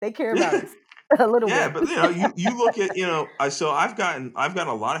excited. They care about us a little Yeah, bit. but you look at I've gotten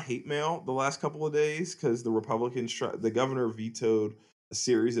a lot of hate mail the last couple of days because the governor vetoed a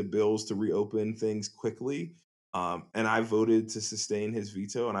series of bills to reopen things quickly. And I voted to sustain his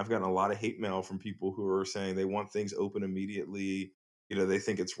veto, and I've gotten a lot of hate mail from people who are saying they want things open immediately. They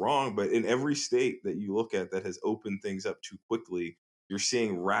think it's wrong, but in every state that you look at that has opened things up too quickly, you're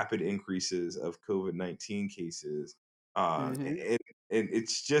seeing rapid increases of COVID-19 cases. Hmm. And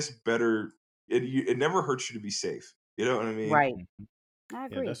it's just better. It never hurts you to be safe. You know what I mean? Right. Mhm. I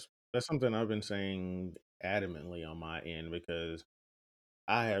Yeah, agree. that's something I've been saying adamantly on my end because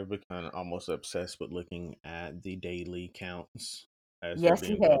I have become almost obsessed with looking at the daily counts as they're Yes,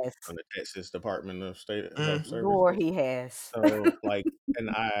 he being has. published from the Texas Department of State Health Mm. Lord, Services. he has. So, like, and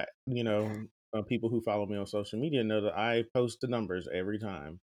people who follow me on social media know that I post the numbers every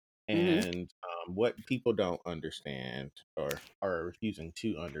time. Hmm. And what people don't understand or are refusing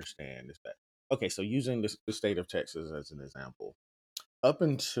to understand is that, okay, so using the state of Texas as an example, up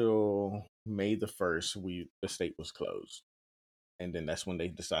until May the 1st, the state was closed. And then that's when they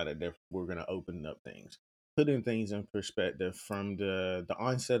decided that we're going to open up things. Putting things in perspective from the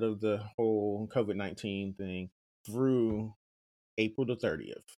onset of the whole COVID-19 thing through April the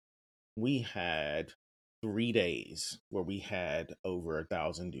 30th, we had 3 days where we had over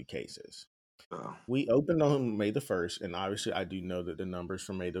 1,000 new cases. So, We opened on May the 1st, and obviously, I do know that the numbers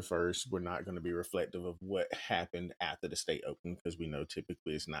from May the 1st were not going to be reflective of what happened after the state opened because we know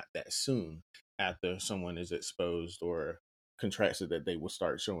typically it's not that soon after someone is exposed or contracts it that they will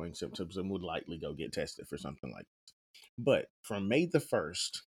start showing symptoms and would likely go get tested for something like this. But from May the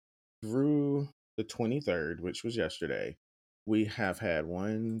 1st through the 23rd, which was yesterday, we have had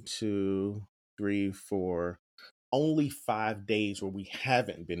one, two, three, four, only 5 days where we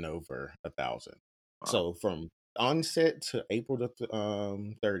haven't been over 1,000. wow. So from onset to April the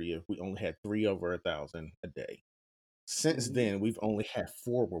 30th, we only had three over 1,000 a day. Since Hmm. then, we've only had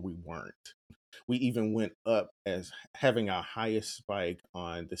four where we weren't. We even went up as having our highest spike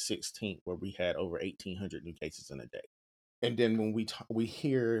on the 16th, where we had over 1,800 new cases in a day. And then when we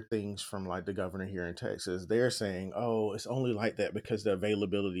hear things from like the governor here in Texas, they're saying, "Oh, it's only like that because the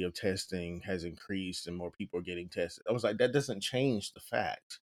availability of testing has increased and more people are getting tested." I was like, that doesn't change the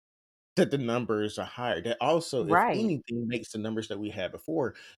fact that the numbers are higher. That also, if Right. anything, makes the numbers that we had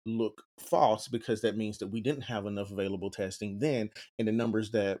before look false because that means that we didn't have enough available testing then, and the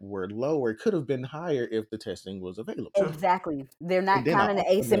numbers that were lower could have been higher if the testing was available. Sure. Exactly. They're And not then I counting the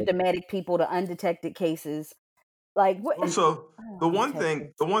also know, asymptomatic people, the undetected cases. Like what? Well, so Oh,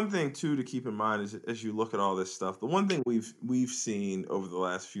 Texas. the one thing too to keep in mind is as you look at all this stuff, the one thing we've seen over the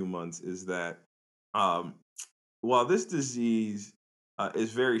last few months is that um, while this disease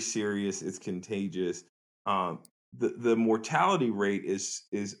is very serious, it's contagious. Um, the mortality rate is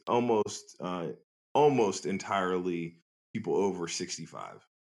almost entirely people over 65,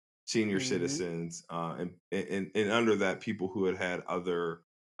 senior Hmm. citizens, and under that, people who had had other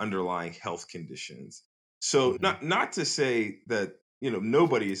underlying health conditions. So mhm, not to say that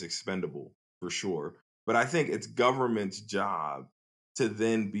nobody is expendable for sure, but I think it's government's job to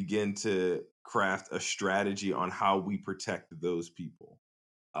then begin to craft a strategy on how we protect those people.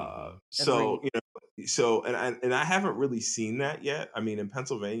 mhm, So Agreed. and I haven't really seen that yet. I mean, in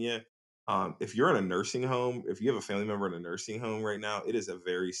Pennsylvania, if you're in a nursing home, if you have a family member in a nursing home right now, it is a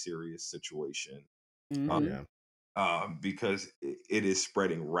very serious situation. oh Uh, Hmm. yeah, because it is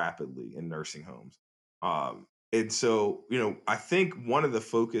spreading rapidly in nursing homes. And so, I think one of the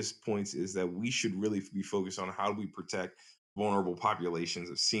focus points is that we should really be focused on how do we protect vulnerable populations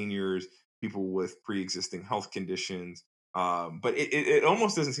of seniors, people with pre-existing health conditions. But it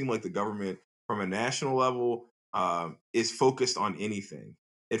almost doesn't seem like the government, from a national level, is focused on anything.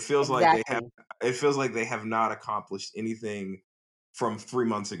 It feels like they have. Exactly. It feels like they have not accomplished anything from 3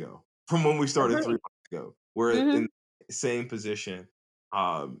 months ago, from when we started three Agreed. months ago. We're Hmm. in the same position.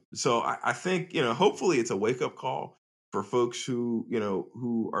 So I think, hopefully it's a wake up call for folks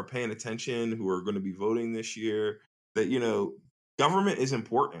who are paying attention, who are going to be voting this year, that, government is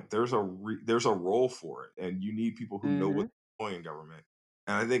important. There's a role for it, and you need people who know what Hmm. they're doing in government.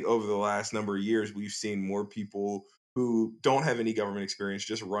 And I think over the last number of years, we've seen more people who don't have any government experience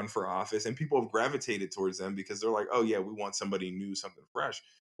just run for office, and people have gravitated towards them because they're like, oh yeah, we want somebody new, something fresh.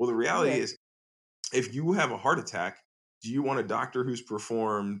 Well, the reality Yeah. is, if you have a heart attack, do you want a doctor who's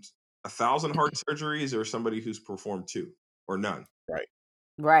performed 1,000 heart surgeries or somebody who's performed two or none? right,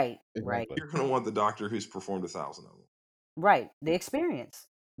 Right. Right. exactly. You're going to want the doctor who's performed 1,000 of them. Right. The experience.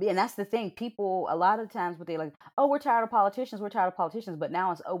 And that's the thing. People, a lot of times, what they like, oh, we're tired of politicians. We're tired of politicians. But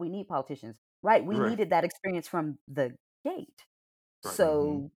now it's, oh, we need politicians. Right. We Right, needed that experience from the gate. right.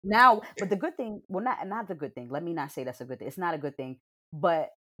 Hmm. So now, but the good thing, well, not the good thing. Let me not say that's a good thing. It's not a good thing.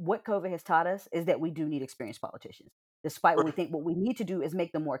 But what COVID has taught us is that we do need experienced politicians. Despite what we Right. think, what we need to do is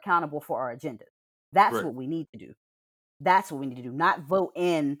make them more accountable for our agenda. That's Right. what we need to do. That's what we need to do. Not vote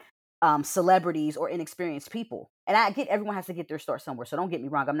in celebrities or inexperienced people. And I get everyone has to get their start somewhere. So don't get me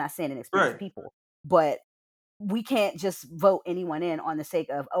wrong. I'm not saying inexperienced Right. people, but we can't just vote anyone in on the sake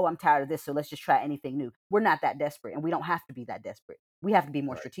of, oh, I'm tired of this, so let's just try anything new. We're not that desperate, and we don't have to be that desperate. We have to be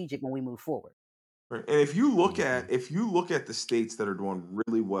more strategic when we move forward. Right. And if you look at the states that are doing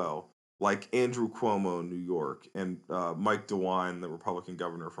really well, like Andrew Cuomo in New York and Mike DeWine, the Republican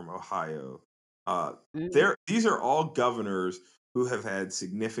governor from Ohio, these are all governors who have had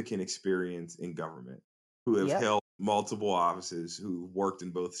significant experience in government, who have Yep. held multiple offices, who worked in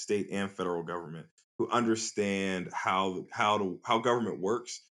both state and federal government, who understand how government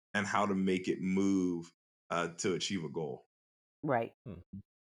works and how to make it move to achieve a goal. Right.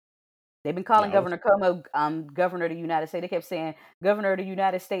 They've been calling Yeah, I was- Governor Cuomo governor of the United States. They kept saying Governor of the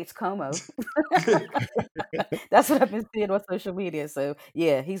United States Cuomo. That's what I've been seeing on social media. So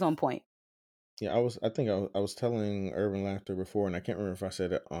yeah, he's on point. Yeah, I think I was telling Urban Laughter before, and I can't remember if I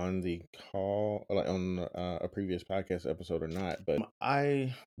said it on the call, like on a previous podcast episode or not. But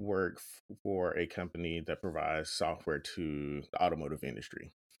I work for a company that provides software to the automotive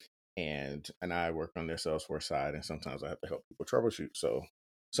industry, and I work on their Salesforce side, and sometimes I have to help people troubleshoot. So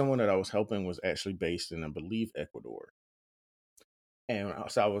someone that I was helping was actually based in, I believe, Ecuador. And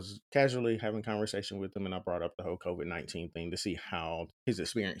so I was casually having conversation with him, and I brought up the whole COVID-19 thing to see how his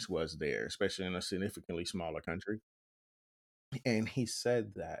experience was there, especially in a significantly smaller country. And he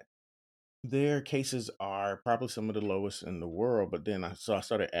said that their cases are probably some of the lowest in the world. But then I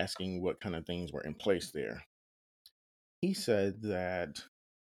started asking what kind of things were in place there. He said that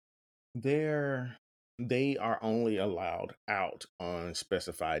they are only allowed out on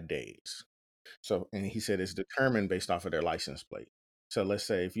specified days. So, and he said it's determined based off of their license plate. So let's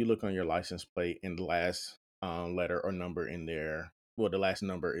say if you look on your license plate and the last letter or number in there, well, the last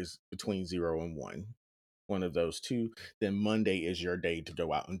number is between 0 and 1 of those two, then Monday is your day to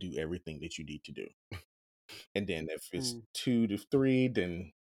go out and do everything that you need to do. And then if it's 2 to 3,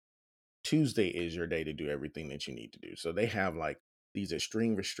 then Tuesday is your day to do everything that you need to do. So they have like these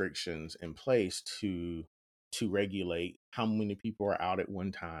extreme restrictions in place to regulate how many people are out at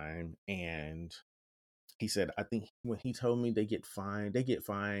one time. And he said, I think when he told me they get fined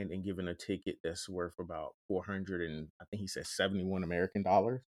and given a ticket that's worth about 400 and I think he said 71 American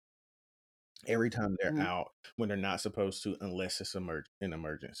dollars every time they're out when they're not supposed to, unless it's an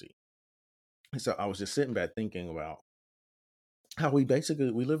emergency. And so I was just sitting back thinking about how we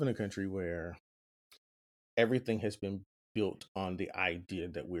live in a country where everything has been built on the idea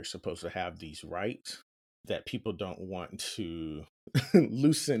that we're supposed to have these rights, that people don't want to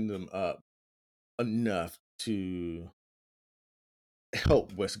loosen them up enough to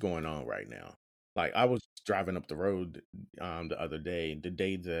help what's going on right now. Like I was driving up the road the other day, the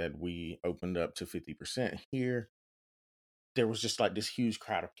day that we opened up to 50% here, there was just like this huge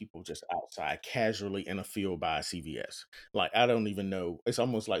crowd of people just outside casually in a field by a CVS. Like, I don't even know. It's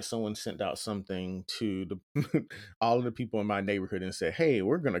almost like someone sent out something to the all of the people in my neighborhood and said, hey,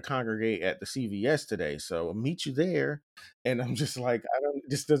 we're going to congregate at the CVS today. So I'll meet you there. And I'm just like,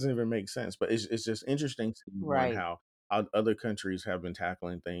 this doesn't even make sense. But it's just interesting to see how other countries have been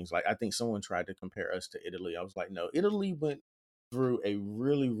tackling things. Like, I think someone tried to compare us to Italy. I was like, no, Italy went through a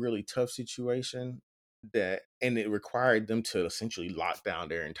really, really tough situation and it required them to essentially lock down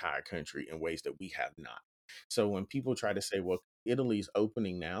their entire country in ways that we have not. So when people try to say, well, Italy's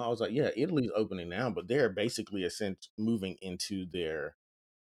opening now, I was like, yeah, Italy's opening now, but they're basically moving into their,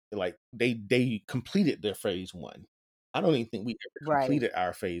 like, they completed their phase 1. I don't even think we ever completed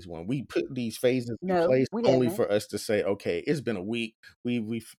our phase 1. We put these phases in place only for us to say, okay, it's been a week.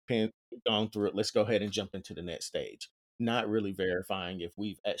 We've gone through it. Let's go ahead and jump into the next stage. Not really verifying if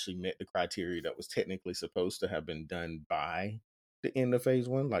we've actually met the criteria that was technically supposed to have been done by the end of phase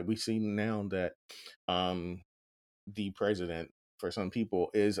 1. Like, we see now that the president, for some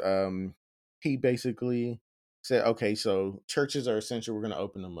people, is he basically said, okay, so churches are essential. We're going to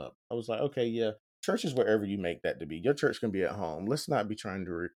open them up. I was like, okay, yeah, church is wherever you make that to be. Your church can be at home. Let's not be trying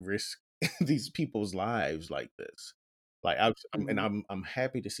to risk these people's lives like this. Like, I'm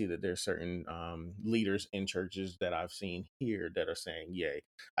happy to see that there's certain leaders in churches that I've seen here that are saying, yay,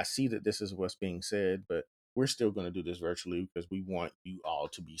 I see that this is what's being said, but we're still going to do this virtually because we want you all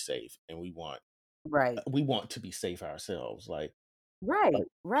to be safe, and we want to be safe ourselves. Right.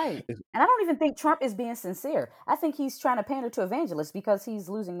 And I don't even think Trump is being sincere. I think he's trying to pander to evangelists because he's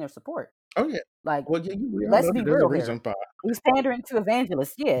losing their support. Oh yeah. Like, well, yeah, let's be real here. He's pandering to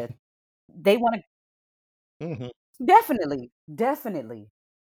evangelists. Yeah, they want to. Definitely.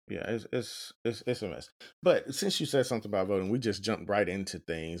 Yeah, it's a mess. But since you said something about voting, we just jumped right into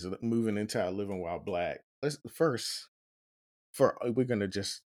things, moving into our living while black. Let's first we're gonna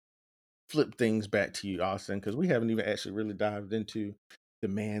just flip things back to you, Austin, because we haven't even actually really dived into the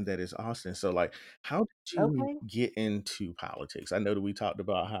man that is Austin. So, like, how did you Okay. get into politics? I know that we talked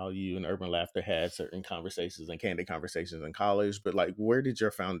about how you and Urban Laughter had certain conversations and candid conversations in college, but like, where did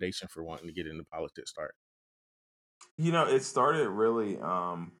your foundation for wanting to get into politics start? It started really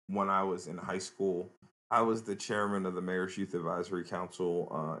when I was in high school. I was the chairman of the Mayor's Youth Advisory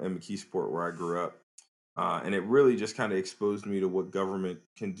Council in McKeesport, where I grew up. And it really just kind of exposed me to what government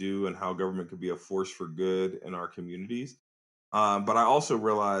can do and how government could be a force for good in our communities. But I also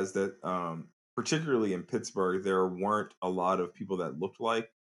realized that, particularly in Pittsburgh, there weren't a lot of people that looked like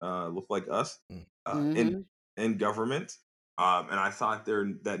us Mm. uh, in Mm-hmm. in government, and I thought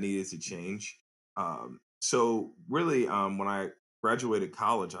that needed to change. So really, when I graduated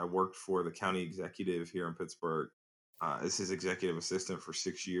college, I worked for the county executive here in Pittsburgh as his executive assistant for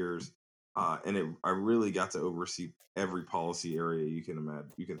 6 years, I really got to oversee every policy area you can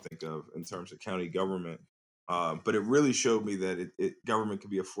imagine, you can think of in terms of county government. But it really showed me that government can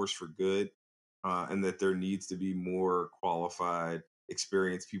be a force for good, and that there needs to be more qualified,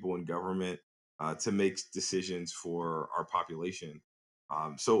 experienced people in government to make decisions for our population.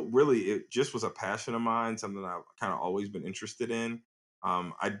 So really, it just was a passion of mine, something I've kind of always been interested in.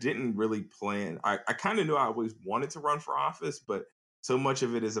 I didn't really plan. I kind of knew I always wanted to run for office, but so much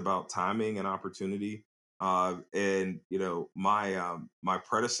of it is about timing and opportunity. And my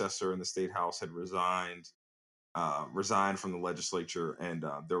predecessor in the state house had resigned from the legislature, and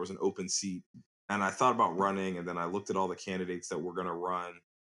there was an open seat. And I thought about running, and then I looked at all the candidates that were going to run,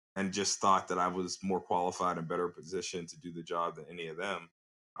 and just thought that I was more qualified and better positioned to do the job than any of them.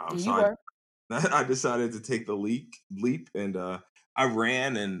 So You were. I decided to take the leap, and I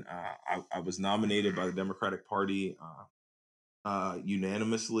ran, and I was nominated by the Democratic Party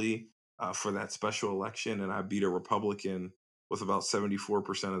unanimously for that special election, and I beat a Republican with about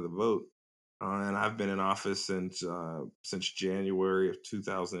 74% of the vote. And I've been in office since January of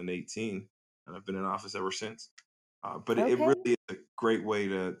 2018, and I've been in office ever since. But it Okay. really is a great way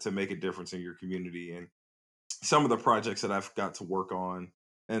to make a difference in your community. And some of the projects that I've got to work on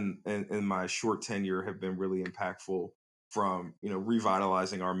and in my short tenure have been really impactful, from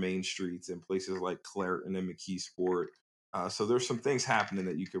revitalizing our main streets in places like Clareton and McKeesport. So there's some things happening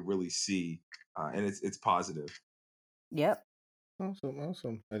that you could really see, and it's positive. Yep. Awesome,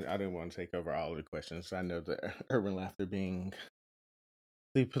 awesome. I didn't want to take over all of the questions. I know that Urban Laughter, being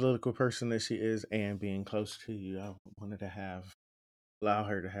the political person that she is and being close to you, I wanted to allow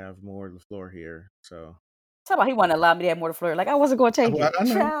her to have more of the floor here. So, Tell about he wanted to allow me to have more to flirt. Like I wasn't going to take well, it. I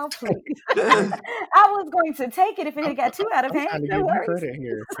know. Child, please. I was going to take it if it had got too out of I'm hand. trying to No give you worries. credit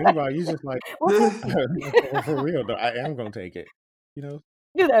here. Meanwhile, you just like, Well, thank you. for real though, I am gonna take it. You know,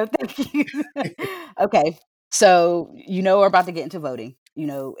 Thank you. Okay. So, we're about to get into voting.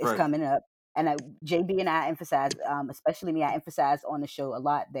 It's Right. coming up. And JB and I emphasize, especially me, I emphasize on the show a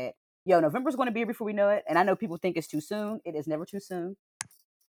lot that, November's going to be here before we know it. And I know people think it's too soon. It is never too soon.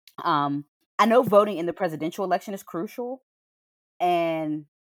 I know voting in the presidential election is crucial and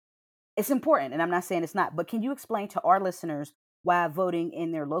it's important. And I'm not saying it's not, but can you explain to our listeners why voting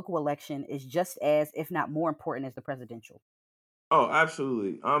in their local election is just as, if not more important as the presidential? Oh,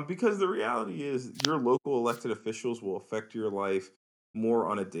 absolutely. Because the reality is your local elected officials will affect your life more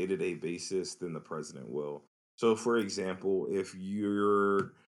on a day-to-day basis than the president will. So, for example, if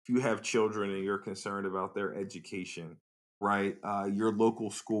you have children and you're concerned about their education, right? Your local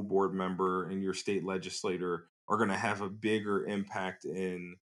school board member and your state legislator are going to have a bigger impact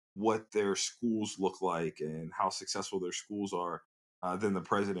in what their schools look like and how successful their schools are than the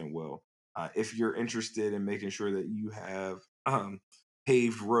president will. If you're interested in making sure that you have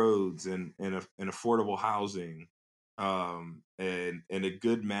paved roads and affordable housing, and a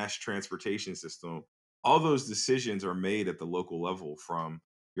good mass transportation system, all those decisions are made at the local level, from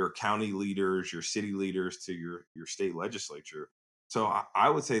your county leaders, your city leaders, to your state legislature. So I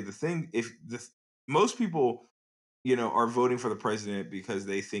would say the thing, if the most people are voting for the president because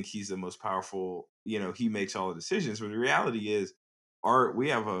they think he's the most powerful, he makes all the decisions. But the reality is, we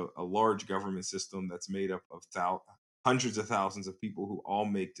have a large government system that's made up of hundreds of thousands of people who all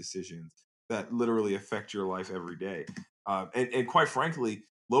make decisions that literally affect your life every day. And quite frankly,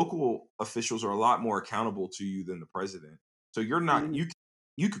 local officials are a lot more accountable to you than the president. So you're not, Mhm.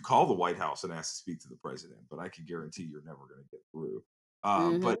 you could call the White House and ask to speak to the president, but I can guarantee you're never going to get through.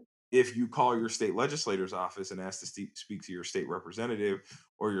 But Mhm. if you call your state legislator's office and ask to speak to your state representative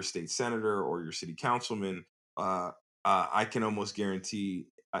or your state senator or your city councilman, uh, I can almost guarantee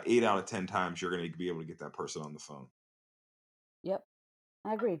 8 out of 10 times you're going to be able to get that person on the phone. Yep,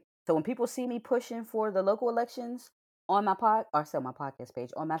 I agree. So when people see me pushing for the local elections on my podcast page,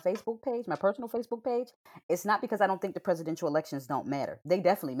 on my Facebook page, my personal Facebook page, it's not because I don't think the presidential elections don't matter. They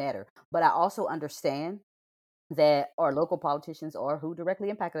definitely matter. But I also understand that our local politicians are who directly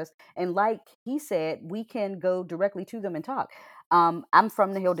impact us. And like he said, we can go directly to them and talk. I'm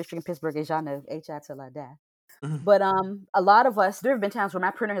from the Hill District in Pittsburgh, as y'all know, HI till I die. But a lot of us, there have been times where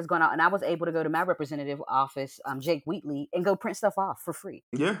my printer has gone out and I was able to go to my representative office, Jake Wheatley, and go print stuff off for free.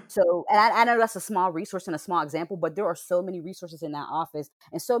 Yeah. So, and I know that's a small resource and a small example, but there are so many resources in that office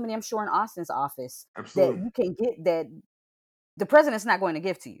and so many, I'm sure, in Austin's office Absolutely. that you can get that the president's not going to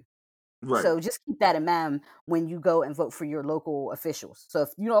give to you. Right. So just keep that in mind when you go and vote for your local officials. So if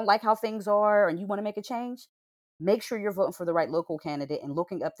you don't like how things are and you want to make a change, make sure you're voting for the right local candidate and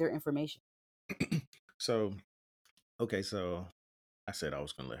looking up their information. So, okay, so I said I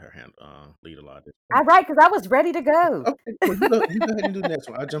was going to let her lead a lot of this. All right, because I was ready to go. Okay, well, you go ahead and do the next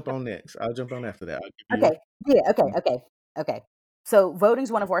one. I'll jump on next. I'll jump on after that. I'll give you... Okay. Okay. So voting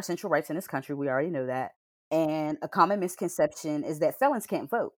is one of our essential rights in this country. We already know that. And a common misconception is that felons can't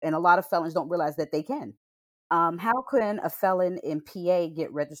vote. And a lot of felons don't realize that they can. How can a felon in PA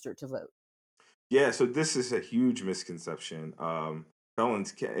get registered to vote? Yeah, so this is a huge misconception.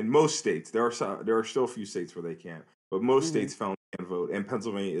 Felons can in most states. There are still a few states where they can't, but most states felons can vote, and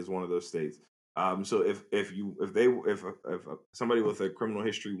Pennsylvania is one of those states. So if somebody with a criminal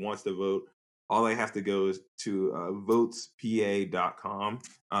history wants to vote, all they have to go is to votespa.com,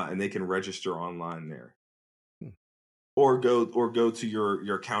 and they can register online there. Or go to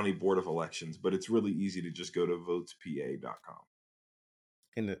your county board of elections, but it's really easy to just go to votespa.com.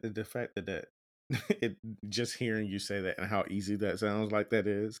 And the fact that it just hearing you say that and how easy that sounds like that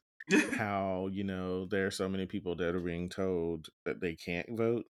is, how there are so many people that are being told that they can't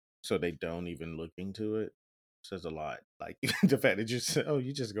vote, so they don't even look into it, says a lot. Like the fact that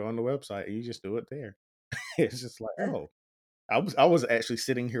you just go on the website and you just do it there. It's just like, oh. I was actually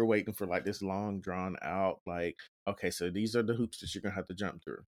sitting here waiting for like this long drawn out, like, okay, so these are the hoops that you're gonna have to jump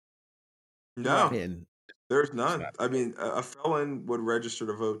through. No, And there's none. I mean, a felon would register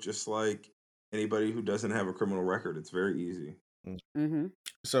to vote just like anybody who doesn't have a criminal record. It's very easy.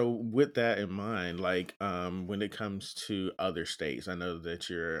 So with that in mind, like when it comes to other states, I know that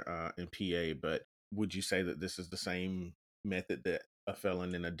you're in PA, but would you say that this is the same method that a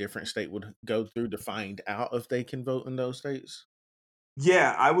felon in a different state would go through to find out if they can vote in those states?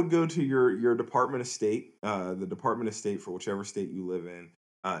 Yeah, I would go to your Department of State. The Department of State for whichever state you live in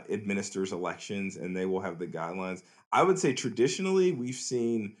administers elections, and they will have the guidelines. I would say traditionally we've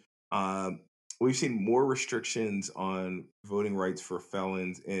seen more restrictions on voting rights for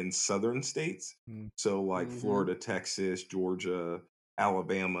felons in southern states. So like Florida, Texas, Georgia,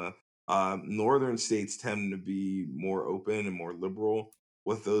 Alabama. Northern states tend to be more open and more liberal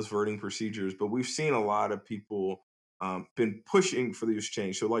with those voting procedures, but we've seen a lot of people been pushing for these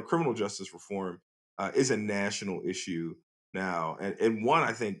change. So like criminal justice reform is a national issue now. And one,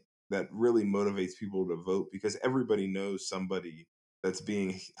 I think that really motivates people to vote because everybody knows somebody that's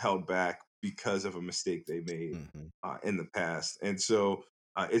being held back because of a mistake they made in the past. And so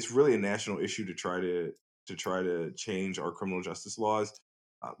it's really a national issue to try to change our criminal justice laws.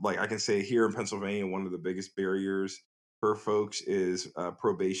 Like I can say here in Pennsylvania, one of the biggest barriers for folks is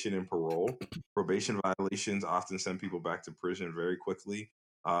probation and parole. Probation violations often send people back to prison very quickly.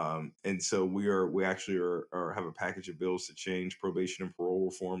 And so we actually have a package of bills to change probation and parole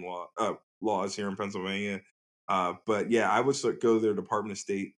reform laws here in Pennsylvania. But yeah, I would go to their Department of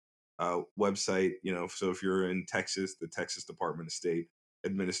State website. So if you're in Texas, the Texas Department of State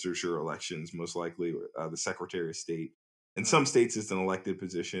administers your elections, most likely the Secretary of State. In some states, it's an elected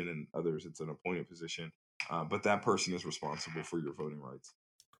position, and others, it's an appointed position. But that person is responsible for your voting rights.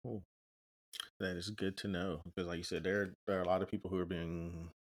 Cool. That is good to know because, like you said, there are a lot of people who are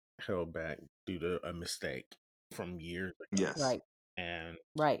being held back due to a mistake from years ago. Yes. Right. And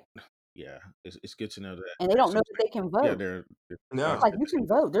right. Yeah, it's good to know that. And they don't know that they can vote. Yeah, they're No. Like you can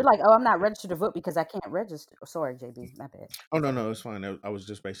vote. They're like, oh, I'm not registered to vote because I can't register. Oh, sorry, JB, my bad. Oh no, it's fine. I was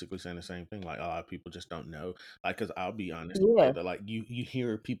just basically saying the same thing. Like a lot of people just don't know. Like, because I'll be honest, Yeah. like you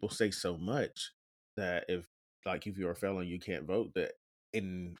hear people say so much that if you're a felon, you can't vote. That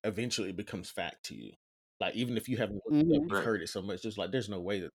and eventually it becomes fact to you. Like even if you haven't looked it up, you've Right. heard it so much. Just like there's no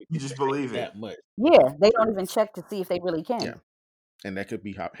way that You just believe it. that much. Yeah, they don't even check to see if they really can. Yeah. And that could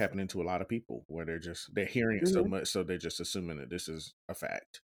be happening to a lot of people where they're hearing it so much, so they're just assuming that this is a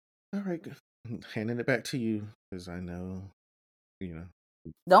fact. All right, handing it back to you because I know,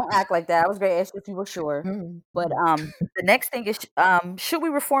 Don't act like that. I was going to ask you if you were sure. But the next thing is, should we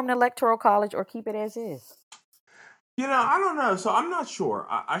reform the Electoral College or keep it as is? I don't know. So I'm not sure.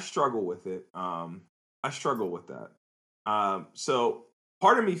 I struggle with it. I struggle with that. So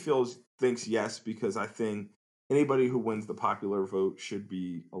part of me thinks yes, because I think anybody who wins the popular vote should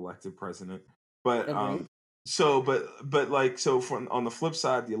be elected president. But Agreed. from on the flip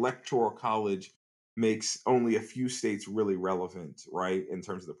side, the Electoral College makes only a few states really relevant, right, in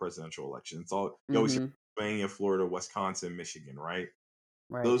terms of the presidential election. It's all you always hear Mm-hmm. Pennsylvania, Florida, Wisconsin, Michigan, right?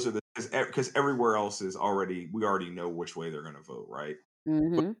 Right. Those are the because everywhere else is we already know which way they're going to vote, right?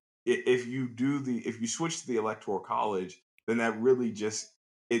 Mm-hmm. If you switch to the Electoral College, then that really just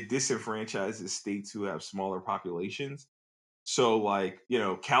it disenfranchises states who have smaller populations. So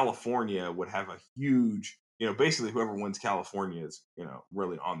California would have a huge, basically whoever wins California is,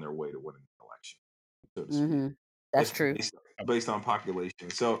 really on their way to winning the election, so to speak. Mm-hmm. That's It's true. based on population.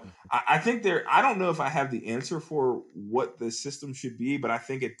 So I think I don't know if I have the answer for what the system should be, but I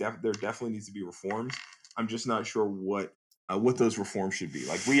think there definitely needs to be reforms. I'm just not sure what those reforms should be.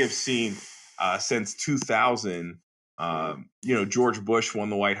 Like we have seen since 2000, George Bush won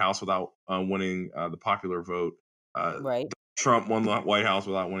the White House without winning the popular vote. Right. Trump won the White House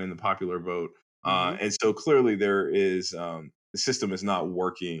without winning the popular vote. Mm-hmm. And so clearly there is the system is not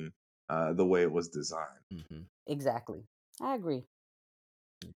working the way it was designed. Exactly. I agree.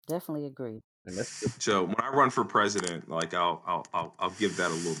 Definitely agree. So when I run for president, like I'll give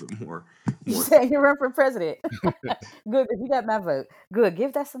that a little bit more. You say you run for president. Good, because you got my vote. Good.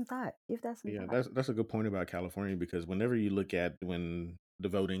 Give that some thought. Give that some Yeah, thought. that's a good point about California, because whenever you look at when the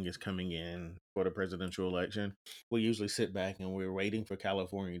voting is coming in for the presidential election, we usually sit back and we're waiting for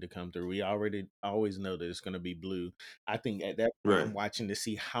California to come through. We always know that it's going to be blue. I think at that point, Right. I'm watching to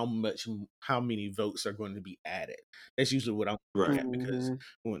see how many votes are going to be added. That's usually what I'm Right. looking at, because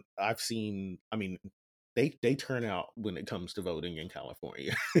when I've seen, I mean, they turn out when it comes to voting in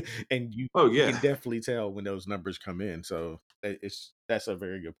California, and you can definitely tell when those numbers come in. So that's a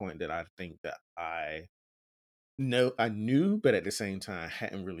very good point that I think that I knew, but at the same time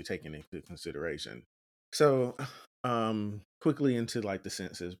hadn't really taken into consideration. So, quickly into like the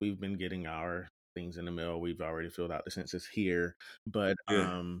census, we've been getting our things in the mail. We've already filled out the census here, but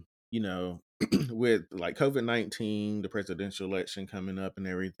with like COVID-19, the presidential election coming up and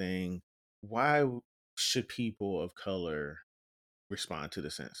everything, why should people of color respond to the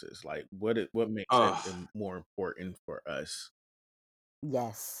census? Like, what makes it more important for us?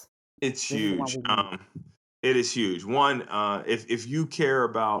 Yes. It's This is the one huge. we need. It is huge. One, if you care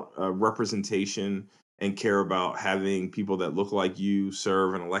about representation and care about having people that look like you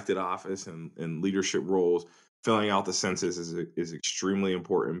serve an elected office and leadership roles, filling out the census is extremely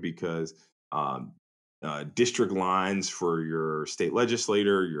important, because um, district lines for your state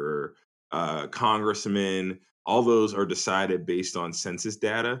legislator, your congressman, all those are decided based on census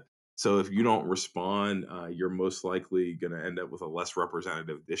data. So if you don't respond, you're most likely going to end up with a less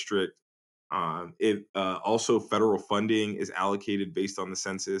representative district. It also federal funding is allocated based on the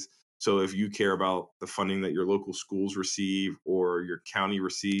census. So if you care about the funding that your local schools receive or your county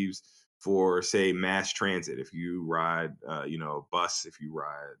receives for, say, mass transit, if you ride, a bus, if you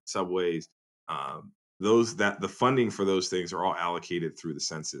ride subways, the funding for those things are all allocated through the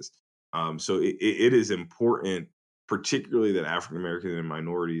census. So it is important, particularly that African Americans and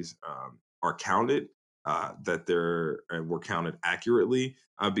minorities are counted, that were counted accurately,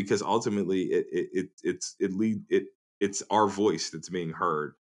 because ultimately it's our voice that's being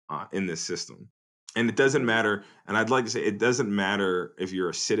heard in this system. And it doesn't matter, and I'd like to say it doesn't matter if you're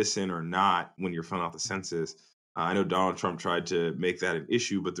a citizen or not when you're filling out the census. I know Donald Trump tried to make that an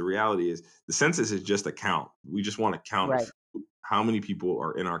issue, but the reality is the census is just a count. We just want to count Right. how many people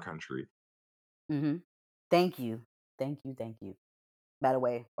are in our country. Mm-hmm. Thank you. Thank you. Thank you. By the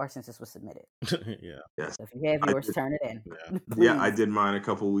way, our census was submitted. Yeah. Yes. So if you have yours, turn it in. Yeah, I Please. did mine a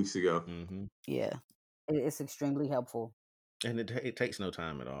couple of weeks ago. Yeah. It's extremely helpful. And it takes no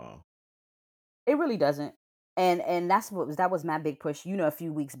time at all. It really doesn't. And that was my big push. A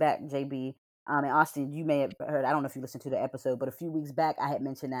few weeks back, JB, and Austin, you may have heard, I don't know if you listened to the episode, but a few weeks back I had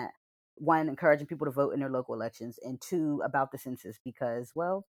mentioned that, one, encouraging people to vote in their local elections, and two, about the census, because,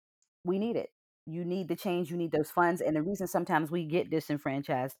 well, we need it. You need the change, you need those funds. And the reason sometimes we get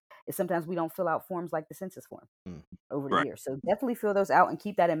disenfranchised is sometimes we don't fill out forms like the census form over the Right. years. So definitely fill those out and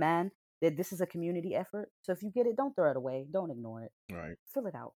keep that in mind, that this is a community effort. So if you get it, don't throw it away. Don't ignore it. Right. Fill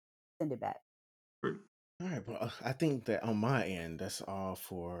it out. Send it back. All right. Well, I think that on my end, that's all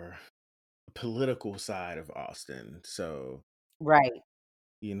for the political side of Austin. So, right.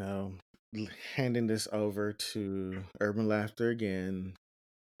 Handing this over to Urban Laughter again.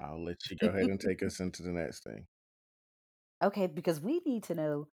 I'll let you go ahead and take us into the next thing. Okay, because we need to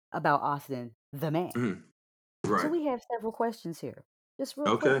know about Austin, the man. Mhm. So Right. we have several questions here. Just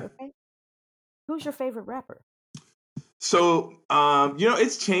real quick, Okay. okay? Who's your favorite rapper? So,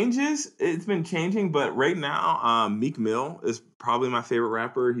 it's changes. It's been changing, but right now, Meek Mill is probably my favorite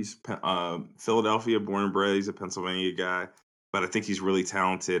rapper. He's Philadelphia born and bred. He's a Pennsylvania guy, but I think he's really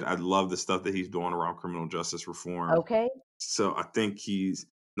talented. I love the stuff that he's doing around criminal justice reform. Okay. So I think he's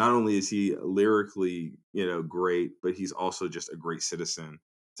not only is he lyrically, great, but he's also just a great citizen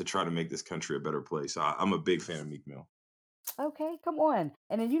to try to make this country a better place. So I'm a big fan of Meek Mill. Okay, come on.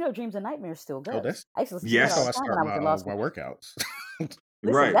 And then Dreams and Nightmares still Oh, goes. I used to listen to that that's all how I the time when start I was in law my school. workouts.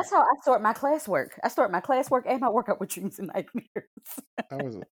 Listen, Right. that's how I start my classwork. I start my classwork and my workout with Dreams and Nightmares.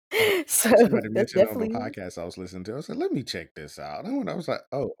 So Somebody that's mentioned on the definitely podcast I was listening to. I said, "Let me check this out." And I was like,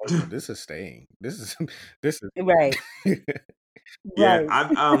 "Oh, this is staying. This is right. Yeah, Right.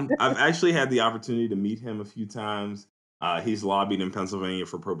 I've actually had the opportunity to meet him a few times. He's lobbied in Pennsylvania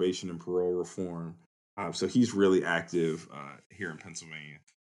for probation and parole reform. So he's really active here in Pennsylvania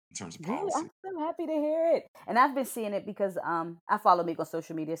in terms of Good. policy. I'm so happy to hear it. And I've been seeing it because I follow Meek on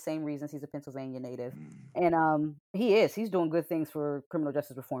social media, same reasons. He's a Pennsylvania native. And he's doing good things for criminal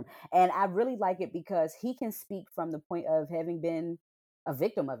justice reform. And I really like it because he can speak from the point of having been a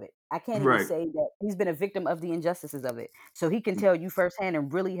victim of it. I can't even Right. say that he's been a victim of the injustices of it. So he can tell you firsthand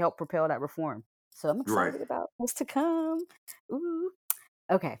and really help propel that reform. So I'm Right. excited about what's to come. Ooh.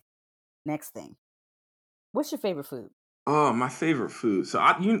 Okay. Next thing. What's your favorite food? Oh, my favorite food. So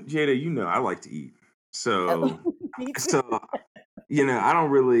Jada, I like to eat. So Me too. so I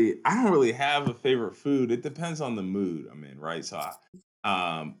don't really have a favorite food. It depends on the mood I'm in, right? So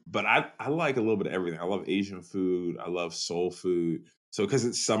but I like a little bit of everything. I love Asian food. I love soul food. So because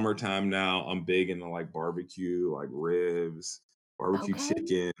it's summertime now, I'm big into like barbecue, like ribs, barbecue Okay.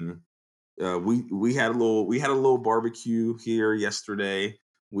 chicken. We had a little barbecue here yesterday.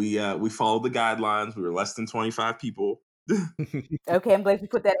 We followed the guidelines. We were less than 25 people, Okay, I'm glad you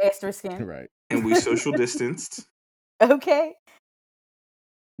put that asterisk in. Right. and we social distanced. Okay,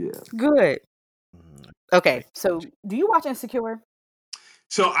 Yeah. good. Okay, Like, so do you watch Insecure?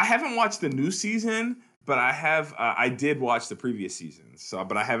 So I haven't watched the new season, but I did watch the previous season.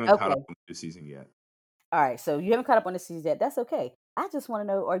 But I haven't caught Okay, up on the new season yet. all right. So you haven't caught up on the season yet. That's okay. I just want to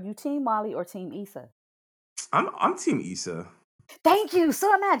know: are you Team Molly or Team Issa? I'm Team Issa. Thank you.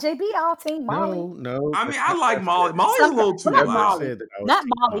 So am I. JB, all Team Molly. no. I mean, I I've like Molly. said Molly's a little too Well, not never loud. Molly. said that I was Not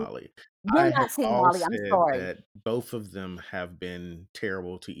Team Molly. Molly. You're I not have Team all Molly. I'm said sorry. that both of them have been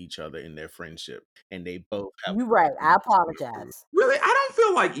terrible to each other in their friendship, and they both have. You're right. I problems with food. apologize. Really, I don't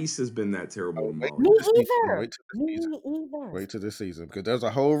feel like Issa's been that terrible to Wait Molly. Me till the season. either. Wait till the season. Me either. Wait till this season, because there's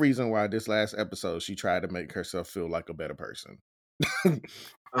a whole reason why this last episode she tried to make herself feel like a better person.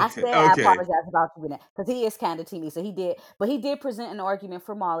 I Okay. said I Okay. apologize about you because he is kind of Team Issa. But he did present an argument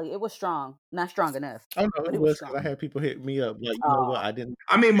for Molly. It was strong, not strong enough, Oh no, but it it was was because I strong. had people hit me up like, you know what? Oh, I didn't.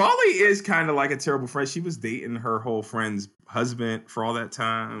 I mean, Molly is kind of like a terrible friend. She was dating her whole friend's husband for all that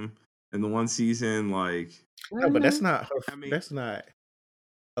time in the one season. Like, No, but that's hmm not her. I mean, That's not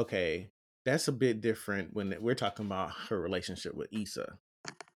okay. That's a bit different when we're talking about her relationship with Issa,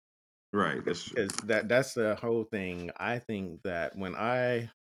 right? That's true. because that's the whole thing. I think that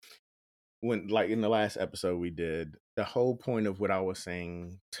when like in the last episode we did, the whole point of what I was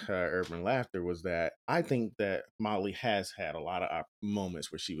saying to Urban Laughter was that I think that Molly has had a lot of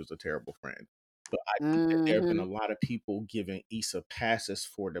moments where she was a terrible friend. But I think that there have been a lot of people giving Issa passes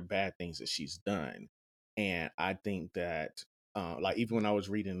for the bad things that she's done. And I think that like even when I was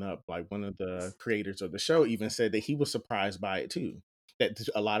reading up, like one of the creators of the show even said that he was surprised by it too. That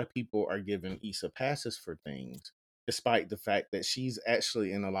a lot of people are giving Issa passes for things, despite the fact that she's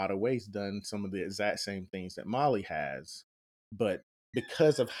actually in a lot of ways done some of the exact same things that Molly has. But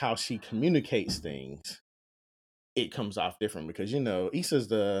because of how she communicates things, it comes off different, because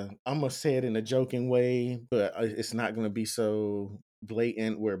Issa's I'm gonna say it in a joking way, but it's not gonna be so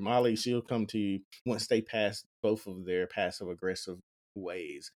blatant, where Molly, she'll come to you once they pass both of their passive aggressive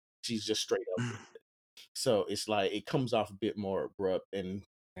ways. She's just straight up with it. So it's like it comes off a bit more abrupt, and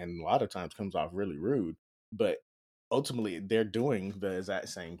a lot of times comes off really rude, but ultimately they're doing the exact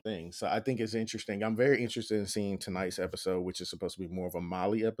same thing. So I think it's interesting. I'm very interested in seeing tonight's episode, which is supposed to be more of a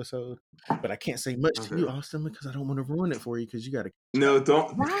Molly episode, but I can't say much to you, Okay. Austin, because I don't want to ruin it for you, because you got to. No,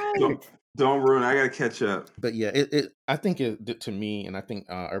 don't right. don't ruin. I gotta catch up. But yeah, I think to me, and I think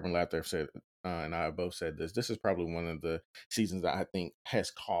Urban Laughter said and I both said this. This is probably one of the seasons that I think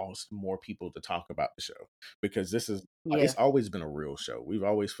has caused more people to talk about the show, because this is Yeah. it's always been a real show. We've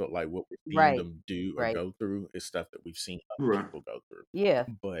always felt like what we've seen Right. them do or Right. go through is stuff that we've seen other Right. people go through. Yeah.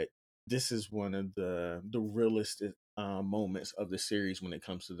 But this is one of the realest moments of the series when it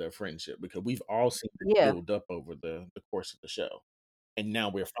comes to their friendship, because we've all seen it Yeah. build up over the course of the show. And now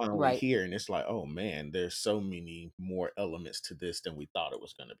we're finally Right. here, and it's like, oh man, there's so many more elements to this than we thought it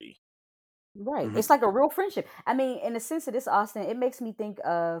was going to be. Right. Mhm. It's like a real friendship. I mean, in the sense of this, Austin, it makes me think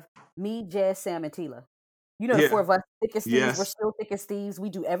of me, Jazz, Sam, and Tila. You know, the four Yeah. of us, thick as thieves. We're Yes. still thick as thieves. We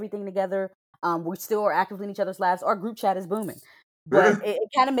do everything together. We still are actively in each other's lives. Our group chat is booming. But it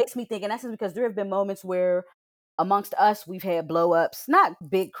kind of makes me think, and that's just because there have been moments where amongst us, we've had blow ups, not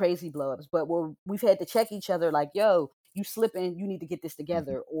big, crazy blow ups, but where we've had to check each other like, yo, you slipping, you need to get this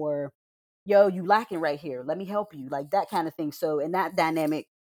together. Or, yo, you lacking right here. Let me help you. Like that kind of thing. So in that dynamic,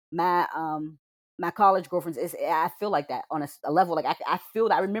 my college girlfriends I feel like that on a level. Like I feel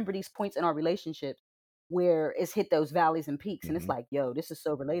that I remember these points in our relationship where it's hit those valleys and peaks. And it's like, yo, this is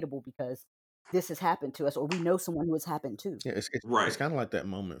so relatable because this has happened to us, or we know someone who has happened to. Yeah, it's Right. kind of like that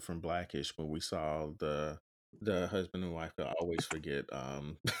moment from Blackish when we saw the husband and wife. I always forget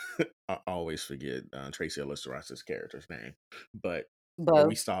Tracy Ellis Ross's character's name, but when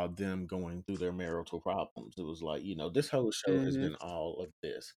we Bo. saw them going through their marital problems, it was like, this whole show has Mhm. been all of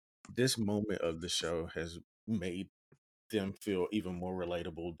this. This moment of the show has made them feel even more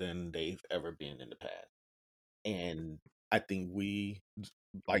relatable than they've ever been in the past. And I think we,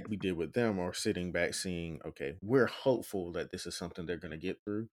 like we did with them, are sitting back seeing, okay, we're hopeful that this is something they're going to get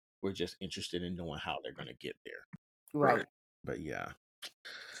through. We're just interested in knowing how they're going to get there. Right. Right. But yeah,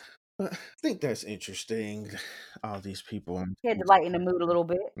 I think that's interesting. All these people. Had to lighten the mood a little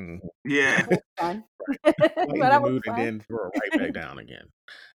bit. Mhm. Yeah. That was fun. Lighten Well, the that was mood and fun. then throw it right back down again.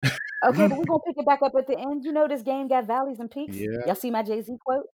 Okay, but we're gonna pick it back up at the end. You know this game got valleys and peaks. Yeah. Y'all see my Jay-Z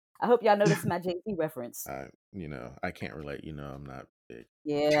quote? I hope y'all noticed my Jay-Z reference. I can't relate. I'm not big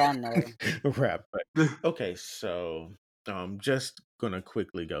Yeah, I know. rap, but okay. So, just gonna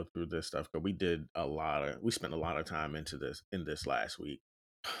quickly go through this stuff because we spent a lot of time in this last week.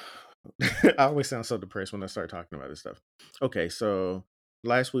 I always sound so depressed when I start talking about this stuff. Okay, so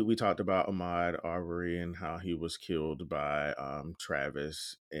last week we talked about Ahmaud Arbery and how he was killed by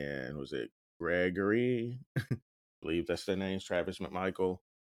Travis and was it Gregory? I believe that's their names, Travis McMichael.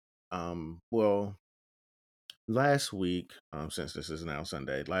 Well, last week, since this is now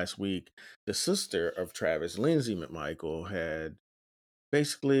Sunday, last week the sister of Travis, Lindsay McMichael, had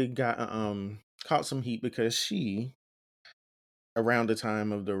basically got caught some heat because she, around the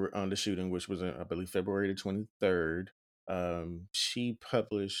time of the shooting, which was I believe February the 23rd, she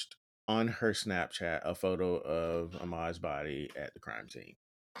published on her Snapchat a photo of Ahmaud's body at the crime scene.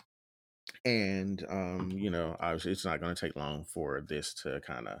 And obviously it's not going to take long for this to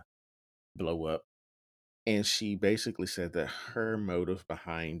kind of blow up. And she basically said that her motive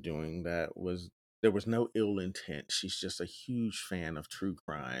behind doing that was there was no ill intent. She's just a huge fan of true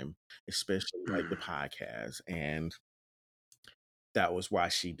crime, especially like the podcast, and that was why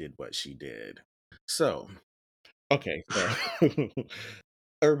she did what she did. So, okay, so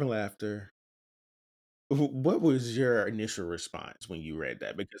Urban Laughter, what was your initial response when you read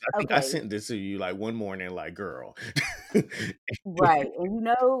that? Because I think I Okay, sent this to you like one morning, like, girl. right. And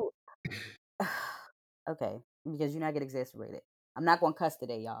okay, because I get exasperated. I'm not gonna cuss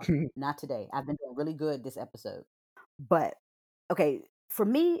today, y'all. Not today. I've been doing really good this episode. But okay, for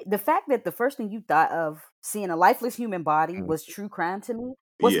me, the fact that the first thing you thought of seeing a lifeless human body was true crime to me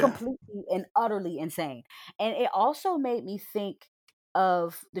was Yeah. completely and utterly insane. And it also made me think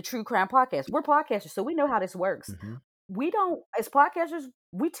of the true crime podcast. We're podcasters, so we know how this works. We don't, as podcasters,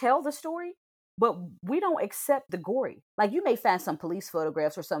 we tell the story, but we don't accept the gory. Like you may find some police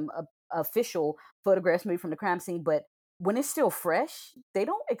photographs or some official photographs maybe from the crime scene, but when it's still fresh, they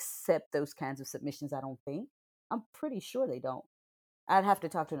don't accept those kinds of submissions. I don't think. I'm pretty sure they don't. I'd have to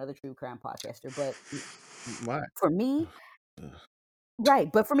talk to another true crime podcaster, but Why? for me, right.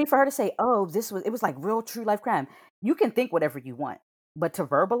 But for me, for her to say, "Oh, it was like real true life crime," you can think whatever you want, but to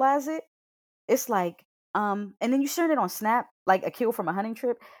verbalize it, it's like, and then you sharing it on Snap, like a kill from a hunting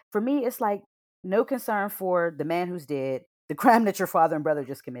trip. For me, it's like no concern for the man who's dead, the crime that your father and brother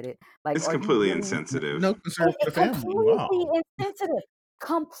just committed. Like, It's are you completely really insensitive. No concern for the family involved. completely insensitive?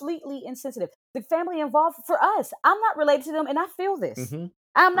 Completely insensitive. The family involved for us. I'm not related to them, and I feel this.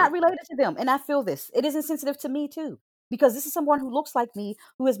 I'm not related to them, and I feel this. It is insensitive to me too, because this is someone who looks like me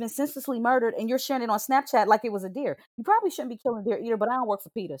who has been senselessly murdered, and you're sharing it on Snapchat like it was a deer. You probably shouldn't be killing deer either, but I don't work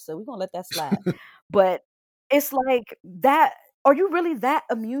for PETA, so we're gonna let that slide. But it's like that. are you really that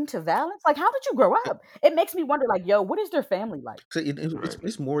immune to violence? Like, how did you grow up? It makes me wonder, like, yo, what is their family like? So Right.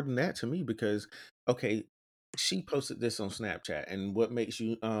 it's more than that to me because okay, she posted this on Snapchat, and what makes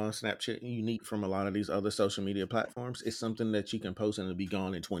you Snapchat unique from a lot of these other social media platforms is something that you can post and it'll be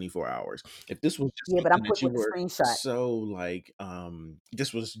gone in 24 hours. If this was just Yeah, but I'm something quick that you with the were screenshot. so like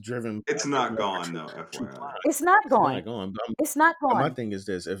this was driven by It's the not love for gone though, true FYI. crime. It's not It's not gone. gone. It's not But my gone. thing is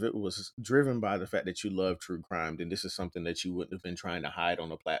this: if it was driven by the fact that you love true crime, then this is something that you wouldn't have been trying to hide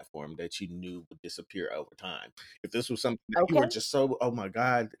on a platform that you knew would disappear over time. If this was something that you Okay. were just so, oh my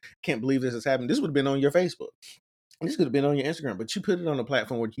God, can't believe this has happened, this would have been on your Facebook. This could have been on your Instagram, but you put it on a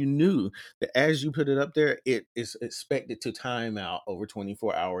platform where you knew that as you put it up there, it is expected to time out over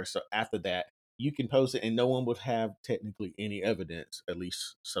 24 hours. So after that, you can post it and no one would have technically any evidence, at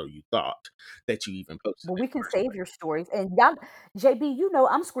least so you thought, that you even posted Well, it we in the can first save place. your stories. And y'all, JB, you know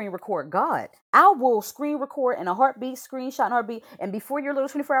I'm screen record God. I will screen record in a heartbeat, screenshot in a heartbeat, and before your little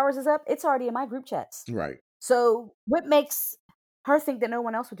 24 hours is up, it's already in my group chats. Right. So what makes her think that no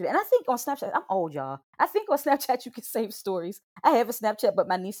one else would do that? And I think on Snapchat, I'm old, y'all. I think on Snapchat you can save stories. I have a Snapchat, but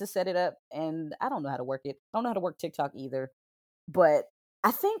my nieces set it up, and I don't know how to work it. I don't know how to work TikTok either. But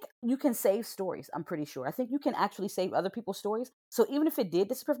I think you can save stories. I'm pretty sure. I think you can actually save other people's stories. So even if it did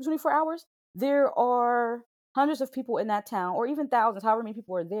disappear for 24 hours, there are hundreds of people in that town, or even thousands, however many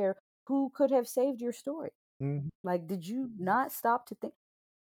people are there, who could have saved your story. Mhm. Like, did you not stop to think?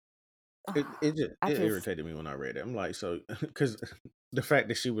 It I just, irritated me when I read it. I'm like, so because the fact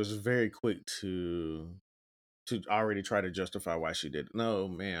that she was very quick to already try to justify why she did it. No,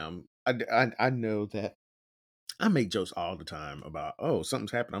 ma'am. I know that I make jokes all the time about, oh,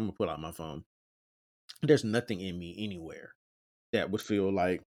 something's happened. I'm gonna pull out my phone. There's nothing in me anywhere that would feel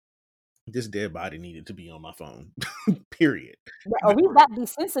like this dead body needed to be on my phone. Period. are we that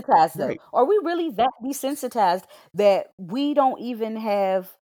desensitized though? Right. Are we really that desensitized that we don't even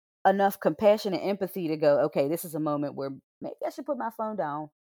have enough compassion and empathy to go, okay, this is a moment where maybe I should put my phone down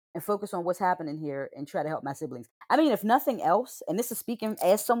and focus on what's happening here and try to help my siblings? I mean, if nothing else, and this is speaking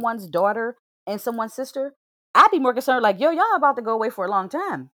as someone's daughter and someone's sister, I'd be more concerned like, yo, y'all about to go away for a long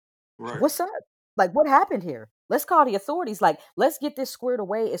time. Right. What's up? Like, what happened here? Let's call the authorities. Like, let's get this squared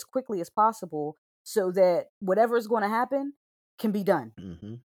away as quickly as possible so that whatever is going to happen can be done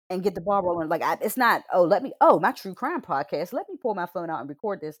Mm-hmm. and get the ball rolling. Like, it's not, my true crime podcast. Let me pull my phone out and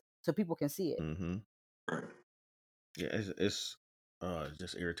record this so people can see it. Mm-hmm. Right. Yeah, it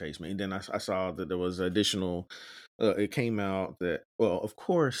just irritates me. And then I saw that there was additional. It came out that, well, of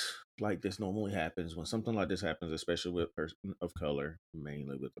course, like this normally happens when something like this happens, especially with a person of color,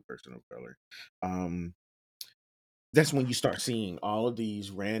 mainly with a person of color. That's when you start seeing all of these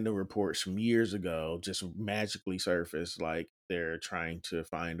random reports from years ago just magically surface, like they're trying to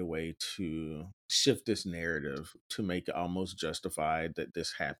find a way to shift this narrative to make it almost justified that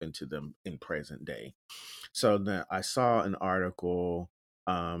this happened to them in present day. So then I saw an article.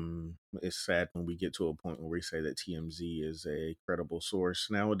 It's sad when we get to a point where we say that TMZ is a credible source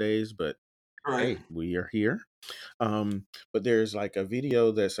nowadays, but Right. hey, we are here. But there's like a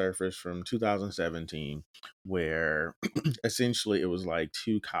video that surfaced from 2017 where essentially it was like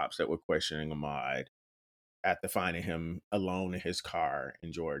two cops that were questioning Ahmaud after finding him alone in his car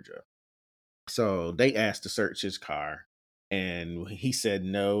in Georgia. So they asked to search his car and he said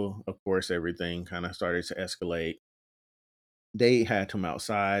no. Of course, everything kind of started to escalate. They had him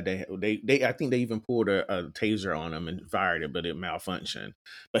outside. They I think they even pulled a taser on him and fired it, but it malfunctioned.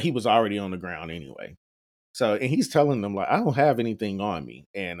 But he was already on the ground anyway. So, and he's telling them, like, I don't have anything on me.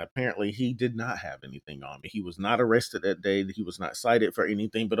 And apparently he did not have anything on me. He was not arrested that day. He was not cited for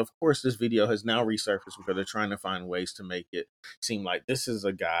anything. But of course, this video has now resurfaced because they're trying to find ways to make it seem like this is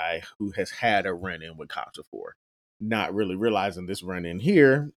a guy who has had a run in with cops before, not really realizing this run in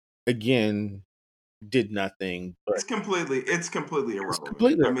here, again, did nothing. But It's completely it's irrelevant.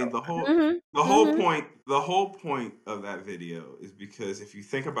 completely I mean, Mm-hmm. the whole point of that video is because if you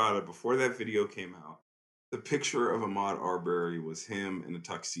think about it, before that video came out, the picture of Ahmaud Arbery was him in a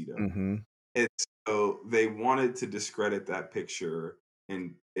tuxedo. Mm-hmm. And so they wanted to discredit that picture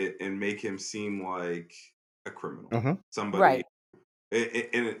and make him seem like a criminal, Uh-huh. somebody Right.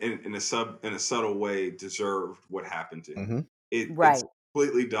 in a subtle way deserved what happened to him. Mm-hmm. It's Right.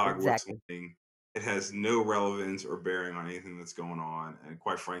 completely dog Exactly. whistling. It has no relevance or bearing on anything that's going on. And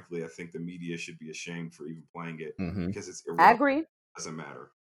quite frankly, I think the media should be ashamed for even playing it Mm-hmm. because it's I irrelevant. agree. It doesn't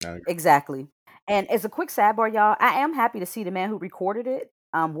matter. I agree. Exactly. And as a quick sidebar, y'all, I am happy to see the man who recorded it,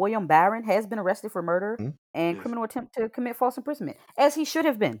 William Barron, has been arrested for murder Mhm. and Yes. criminal attempt to commit false imprisonment, as he should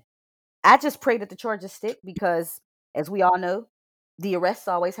have been. I just pray that the charges stick because, as we all know, the arrests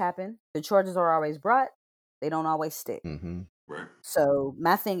always happen. The charges are always brought. They don't always stick. Mm-hmm. Right. So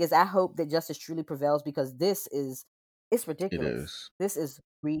my thing is, I hope that justice truly prevails because it's It ridiculous. is. This is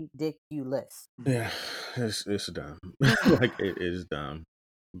ridiculous. Yeah, it's dumb. Like it is dumb.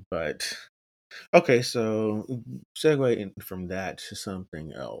 But okay, so segue from that to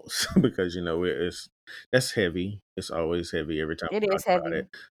something else because that's heavy. It's always heavy every time It we talk is about heavy. it.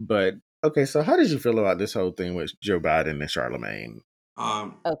 But okay, so how did you feel about this whole thing with Joe Biden and Charlemagne?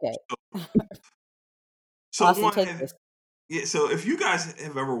 Okay. So Austin, one, take this. yeah. So if you guys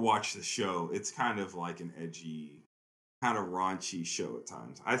have ever watched the show, it's kind of like an edgy, kind of raunchy show at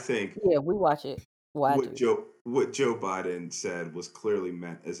times. I think Yeah, we watch it. Well, I do. what Joe Biden said was clearly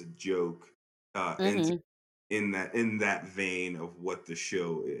meant as a joke, and Mm-hmm. in that vein of what the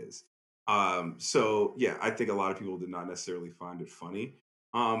show is. So yeah, I think a lot of people did not necessarily find it funny.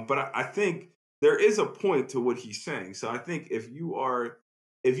 But I think there is a point to what he's saying. So I think if you are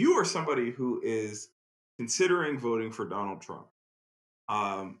somebody who is considering voting for Donald Trump,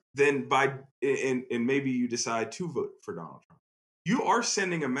 then and maybe you decide to vote for Donald Trump, you are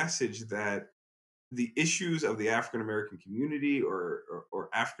sending a message that the issues of the African American community or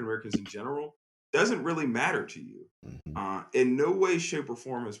African Americans in general doesn't really matter to you. In no way, shape, or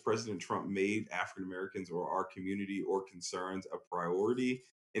form has President Trump made African Americans or our community or concerns a priority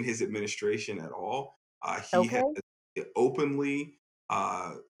in his administration at all. He has Okay. openly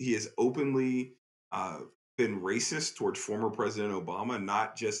he has openly uh, been racist towards former President Obama,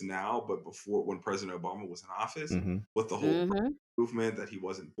 not just now, but before when President Obama was in office, Mm-hmm. with the whole Mm-hmm. movement that he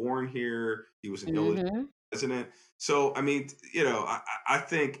wasn't born here, he was an illegitimate Mm-hmm. president. So, I mean, I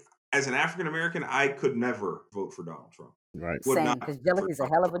think as an African American, I could never vote for Donald Trump. Right. Would Same, not because vote for jealousy is a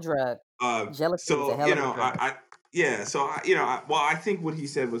Donald hell of a Trump. drug. Jealousy is a So hell of a drug. I think what he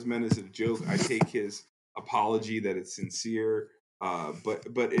said was meant as a joke. I take his apology that it's sincere,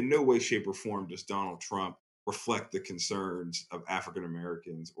 but in no way, shape, or form does Donald Trump reflect the concerns of African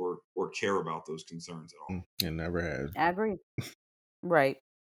Americans or care about those concerns at all. It never has. I agree. Right.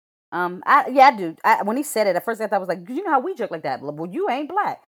 I do. When he said it, at first I thought I was like, you know how we joke like that. Well, you ain't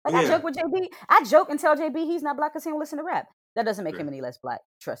black. Like I Yeah. joke with JB. I joke and tell JB he's not black because he don't listen to rap. That doesn't make him Right. any less black.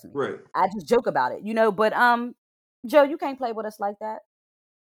 Trust me. Right. I just joke about it, But Joe, you can't play with us like that.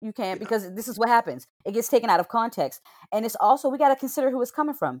 You can't Yeah. because this is what happens. It gets taken out of context, and it's also we got to consider who it's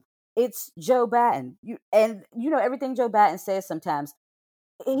coming from. It's Joe Biden. Everything Joe Biden says sometimes.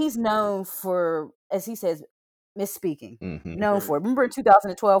 He's known for, as he says, misspeaking. Mm-hmm. Known Right. for it. Remember in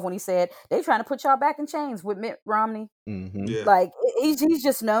 2012 when he said they trying to put y'all back in chains with Mitt Romney? Mm-hmm. Yeah. Like he's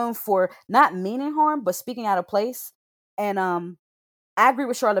just known for not meaning harm, but speaking out of place. And I agree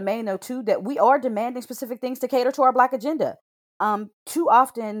with Charlemagne though too that we are demanding specific things to cater to our black agenda. Too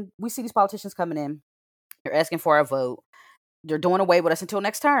often we see these politicians coming in, they're asking for our vote. They're doing away with us until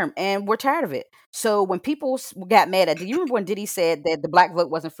next term, and we're tired of it. So when people got mad do you remember when Diddy said that the black vote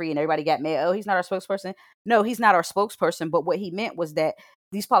wasn't free and everybody got mad? Oh, he's not our spokesperson. No, he's not our spokesperson. But what he meant was that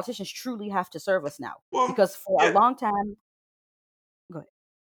these politicians truly have to serve us now Well, because for a yeah. long time. Go ahead.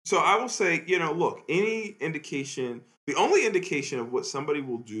 So I will say, look, the only indication of what somebody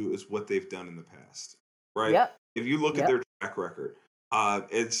will do is what they've done in the past, right? Yep. If you look at their track record.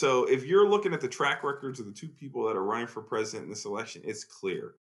 And so if you're looking at the track records of the two people that are running for president in this election, it's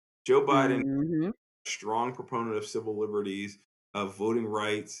clear. Joe Biden, Mm-hmm. strong proponent of civil liberties, of voting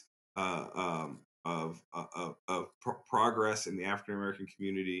rights, of progress in the African American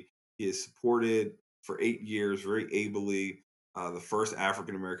community. He has supported for 8 years very ably the first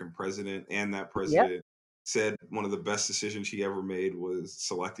African American president, and that president said one of the best decisions he ever made was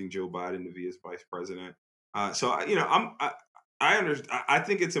selecting Joe Biden to be his vice president. I understand. I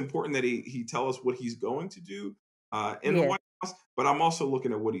think it's important that he tell us what he's going to do in the White House, but I'm also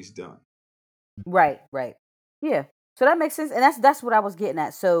looking at what he's done. Right. Yeah. So that makes sense, and that's what I was getting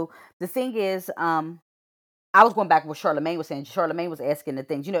at. So the thing is, I was going back to what Charlemagne was saying. Charlemagne was asking the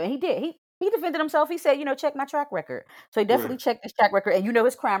things, and he did. He defended himself. He said, check my track record. So he definitely checked his track record, and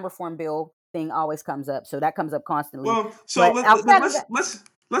his crime reform bill thing always comes up. So that comes up constantly. Well, so But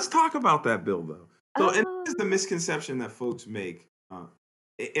let's talk about that bill though. So and Oh. this is the misconception that folks make.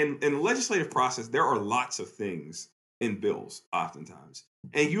 In the legislative process, there are lots of things in bills, oftentimes,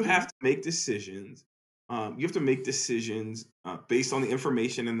 and you have to make decisions. You have to make decisions based on the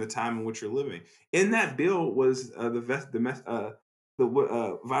information and the time in which you're living. In that bill was the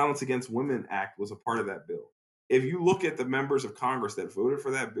Violence Against Women Act was a part of that bill. If you look at the members of Congress that voted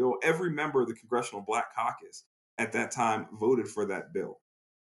for that bill, every member of the Congressional Black Caucus at that time voted for that bill.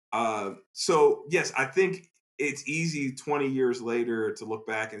 So yes, I think it's easy 20 years later to look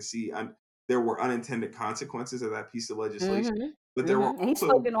back and see there were unintended consequences of that piece of legislation, but there were and he's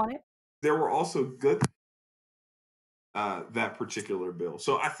spoken on it. there were also good that particular bill.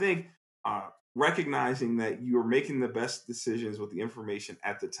 So I think recognizing that you are making the best decisions with the information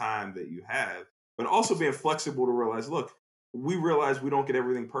at the time that you have, but also being flexible to realize, look, we realize we don't get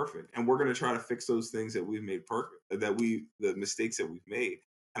everything perfect, and we're going to try to fix those things that we've made perfect, the mistakes that we've made.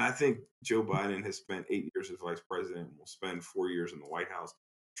 And I think Joe Biden has spent 8 years as vice president and will spend 4 years in the White House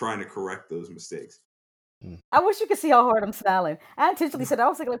trying to correct those mistakes. I wish you could see how hard I'm smiling. I intentionally said, I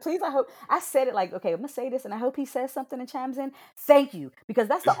was thinking, like, please, I hope. I said it like, okay, I'm going to say this, and I hope he says something and chimes in. Thank you. Because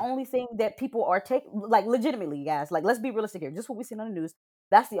that's the only thing that people are taking, like, legitimately, guys. Like, let's be realistic here. Just what we've seen on the news,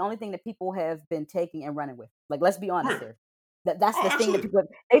 that's the only thing that people have been taking and running with. Like, let's be honest here. That's the thing that people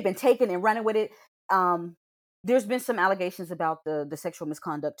they've been taking and running with it. There's been some allegations about the sexual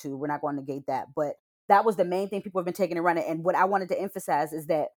misconduct, too. We're not going to negate that. But that was the main thing people have been taking and running. And what I wanted to emphasize is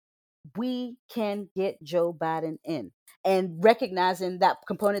that we can get Joe Biden in, and recognizing that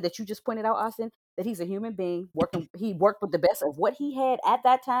component that you just pointed out, Austin, that he's a human being he worked with the best of what he had at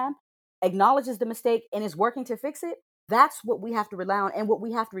that time, acknowledges the mistake and is working to fix it. That's what we have to rely on. And what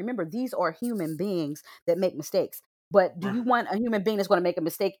we have to remember, these are human beings that make mistakes. But do you want a human being that's going to make a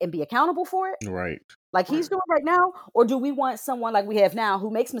mistake and be accountable for it? Right. Like he's doing right now? Or do we want someone like we have now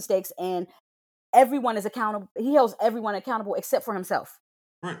who makes mistakes and everyone is accountable? He holds everyone accountable except for himself.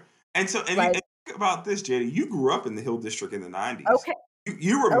 Right. And so, and Like, you think about this, JD. You grew up in the Hill District in the 90s. okay.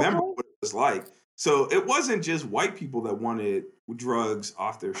 You remember what it was like. So it wasn't just white people that wanted drugs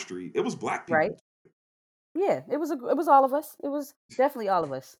off their street. It was black people. Right. Yeah, it was all of us. It was definitely all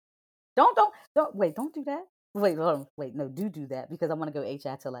of us. Don't do that. Wait, hold on. Wait, no, do that because I want to go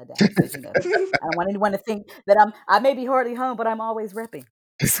HI till I die. Because, you know, I don't want anyone to think that I may be hardly home, but I'm always repping.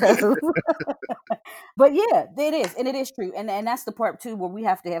 So, but yeah, it is, and it is true, and that's the part too where we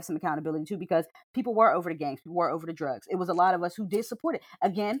have to have some accountability too, because people were over the gangs, people were over the drugs. It was a lot of us who did support it.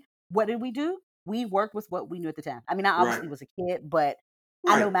 Again, what did we do? We worked with what we knew at the time. I mean, I obviously was a kid, but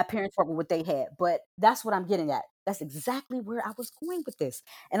I know my parents worked with what they had. But that's what I'm getting at. That's exactly where I was going with this,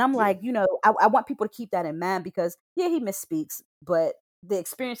 and I'm like, you know, I want people to keep that in mind because he misspeaks, but the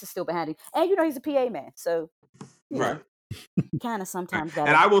experience is still behind him, and you know, he's a PA man, so you know. Kind of sometimes that.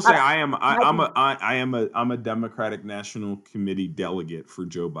 And I will say, I'm a Democratic National Committee delegate for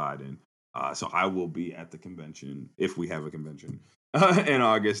Joe Biden, so I will be at the convention if we have a convention in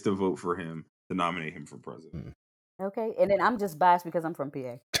August to vote for him to nominate him for president. Okay, and then I'm just biased because I'm from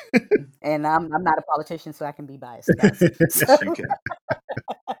PA, and I'm not a politician, so I can be biased. Guys. Yes, you can.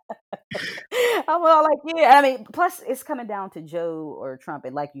 I'm all like, yeah. I mean, plus it's coming down to Joe or Trump,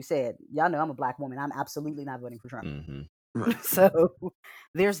 and like you said, y'all know I'm a black woman. I'm absolutely not voting for Trump. Mm-hmm. Right. So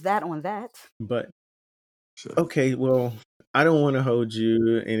there's that on that. But okay, well, I don't want to hold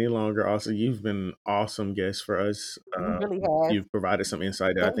you any longer. Also, you've been an awesome guest for us. You really have. You've provided some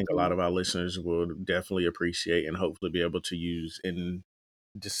insight that I think a lot of our listeners will definitely appreciate and hopefully be able to use in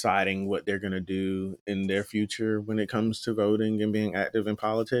deciding what they're going to do in their future when it comes to voting and being active in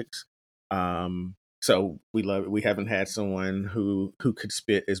politics. So we love it. We haven't had someone who could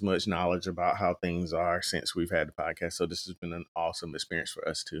spit as much knowledge about how things are since we've had the podcast. So this has been an awesome experience for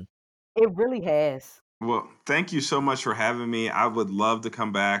us too. It really has. Well, thank you so much for having me. I would love to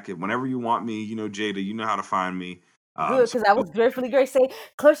come back whenever you want me. You know, Jada, you know how to find me. Good, because I was gratefully great. Say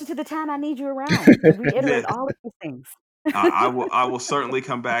closer to the time I need you around. Reiterate all of these things. I will certainly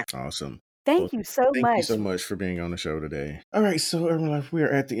come back. Awesome. Thank you so much. Thank you so much for being on the show today. All right, so Urban Life, we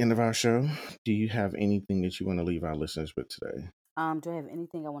are at the end of our show. Do you have anything that you want to leave our listeners with today? Do I have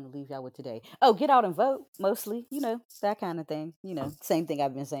anything I want to leave y'all with today? Oh, get out and vote, mostly. You know, that kind of thing. You know, same thing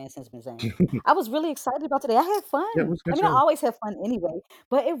I've been saying since I've been saying. I was really excited about today. I had fun. Yeah, it was a good I mean, I show. always have fun anyway.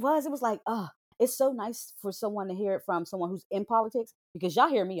 But it was like, it's so nice for someone to hear it from someone who's in politics because y'all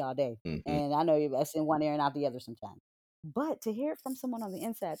hear me all day. Mm-hmm. And I know it's in one ear and out the other sometimes. But to hear it from someone on the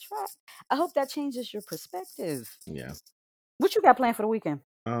inside track, I hope that changes your perspective. Yeah. What you got planned for the weekend?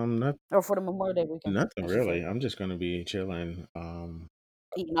 Nothing. Or for the Memorial Day weekend? Nothing really. I'm just gonna be chilling.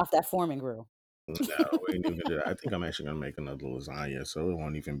 Eating off that Foreman grill. No, we ain't even do that. I think I'm actually gonna make another lasagna, so it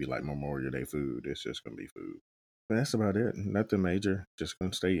won't even be like Memorial Day food. It's just gonna be food. But that's about it. Nothing major. Just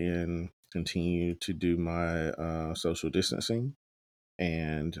gonna stay in, continue to do my social distancing,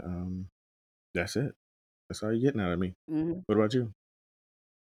 and that's it. That's all you're getting out of me. Mm-hmm. What about you?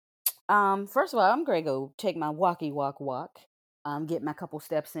 First of all, I'm gonna go take my walk, get my couple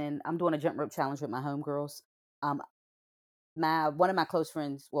steps in. I'm doing a jump rope challenge with my homegirls. One of my close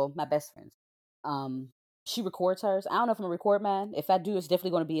friends, well, my best friends, she records hers. I don't know if I'm gonna record mine. If I do, it's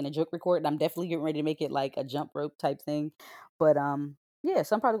definitely gonna be in a joke record, and I'm definitely getting ready to make it like a jump rope type thing. But yeah,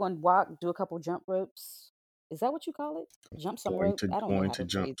 so I'm probably going to walk, do a couple jump ropes. Is that what you call it? Jump some rope? I don't know how to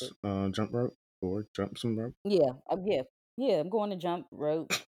phrase it. Jump rope. or jump some rope? Yeah, I'm going to jump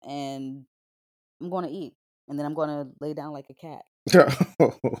rope, and I'm going to eat, and then I'm going to lay down like a cat.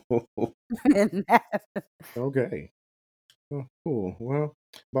 Okay. Oh, cool. Well,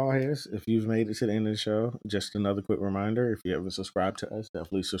 ballheads, if you've made it to the end of the show, just another quick reminder: if you haven't subscribed to us,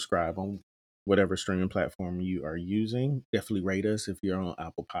 definitely subscribe on whatever streaming platform you are using. Definitely rate us if you're on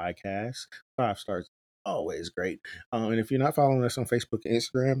Apple Podcasts. 5 stars, always great. And if you're not following us on Facebook and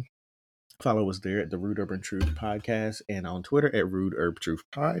Instagram, follow us there at the Rude Urban Truth Podcast and on Twitter at Rude Urb Truth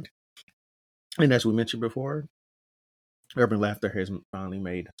Pod. And as we mentioned before, Urban Laughter has finally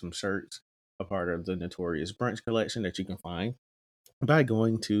made some shirts, a part of the Notorious Brunch collection that you can find by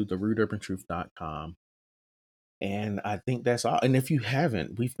going to therudeurbanTruth.com. And I think that's all. And if you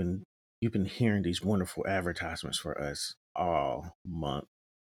haven't, you've been hearing these wonderful advertisements for us all month.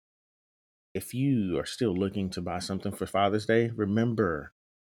 If you are still looking to buy something for Father's Day, remember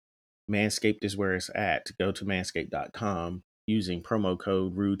Manscaped is where it's at. Go to manscaped.com using promo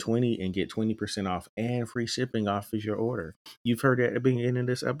code RUDE20 and get 20% off and free shipping off of your order. You've heard it at the beginning of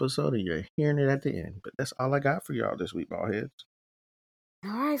this episode and you're hearing it at the end. But that's all I got for y'all this week, ballheads.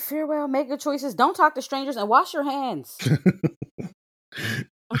 All right, farewell. Make good choices. Don't talk to strangers and wash your hands.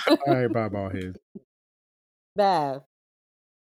 All right, bye, ballheads. Bye.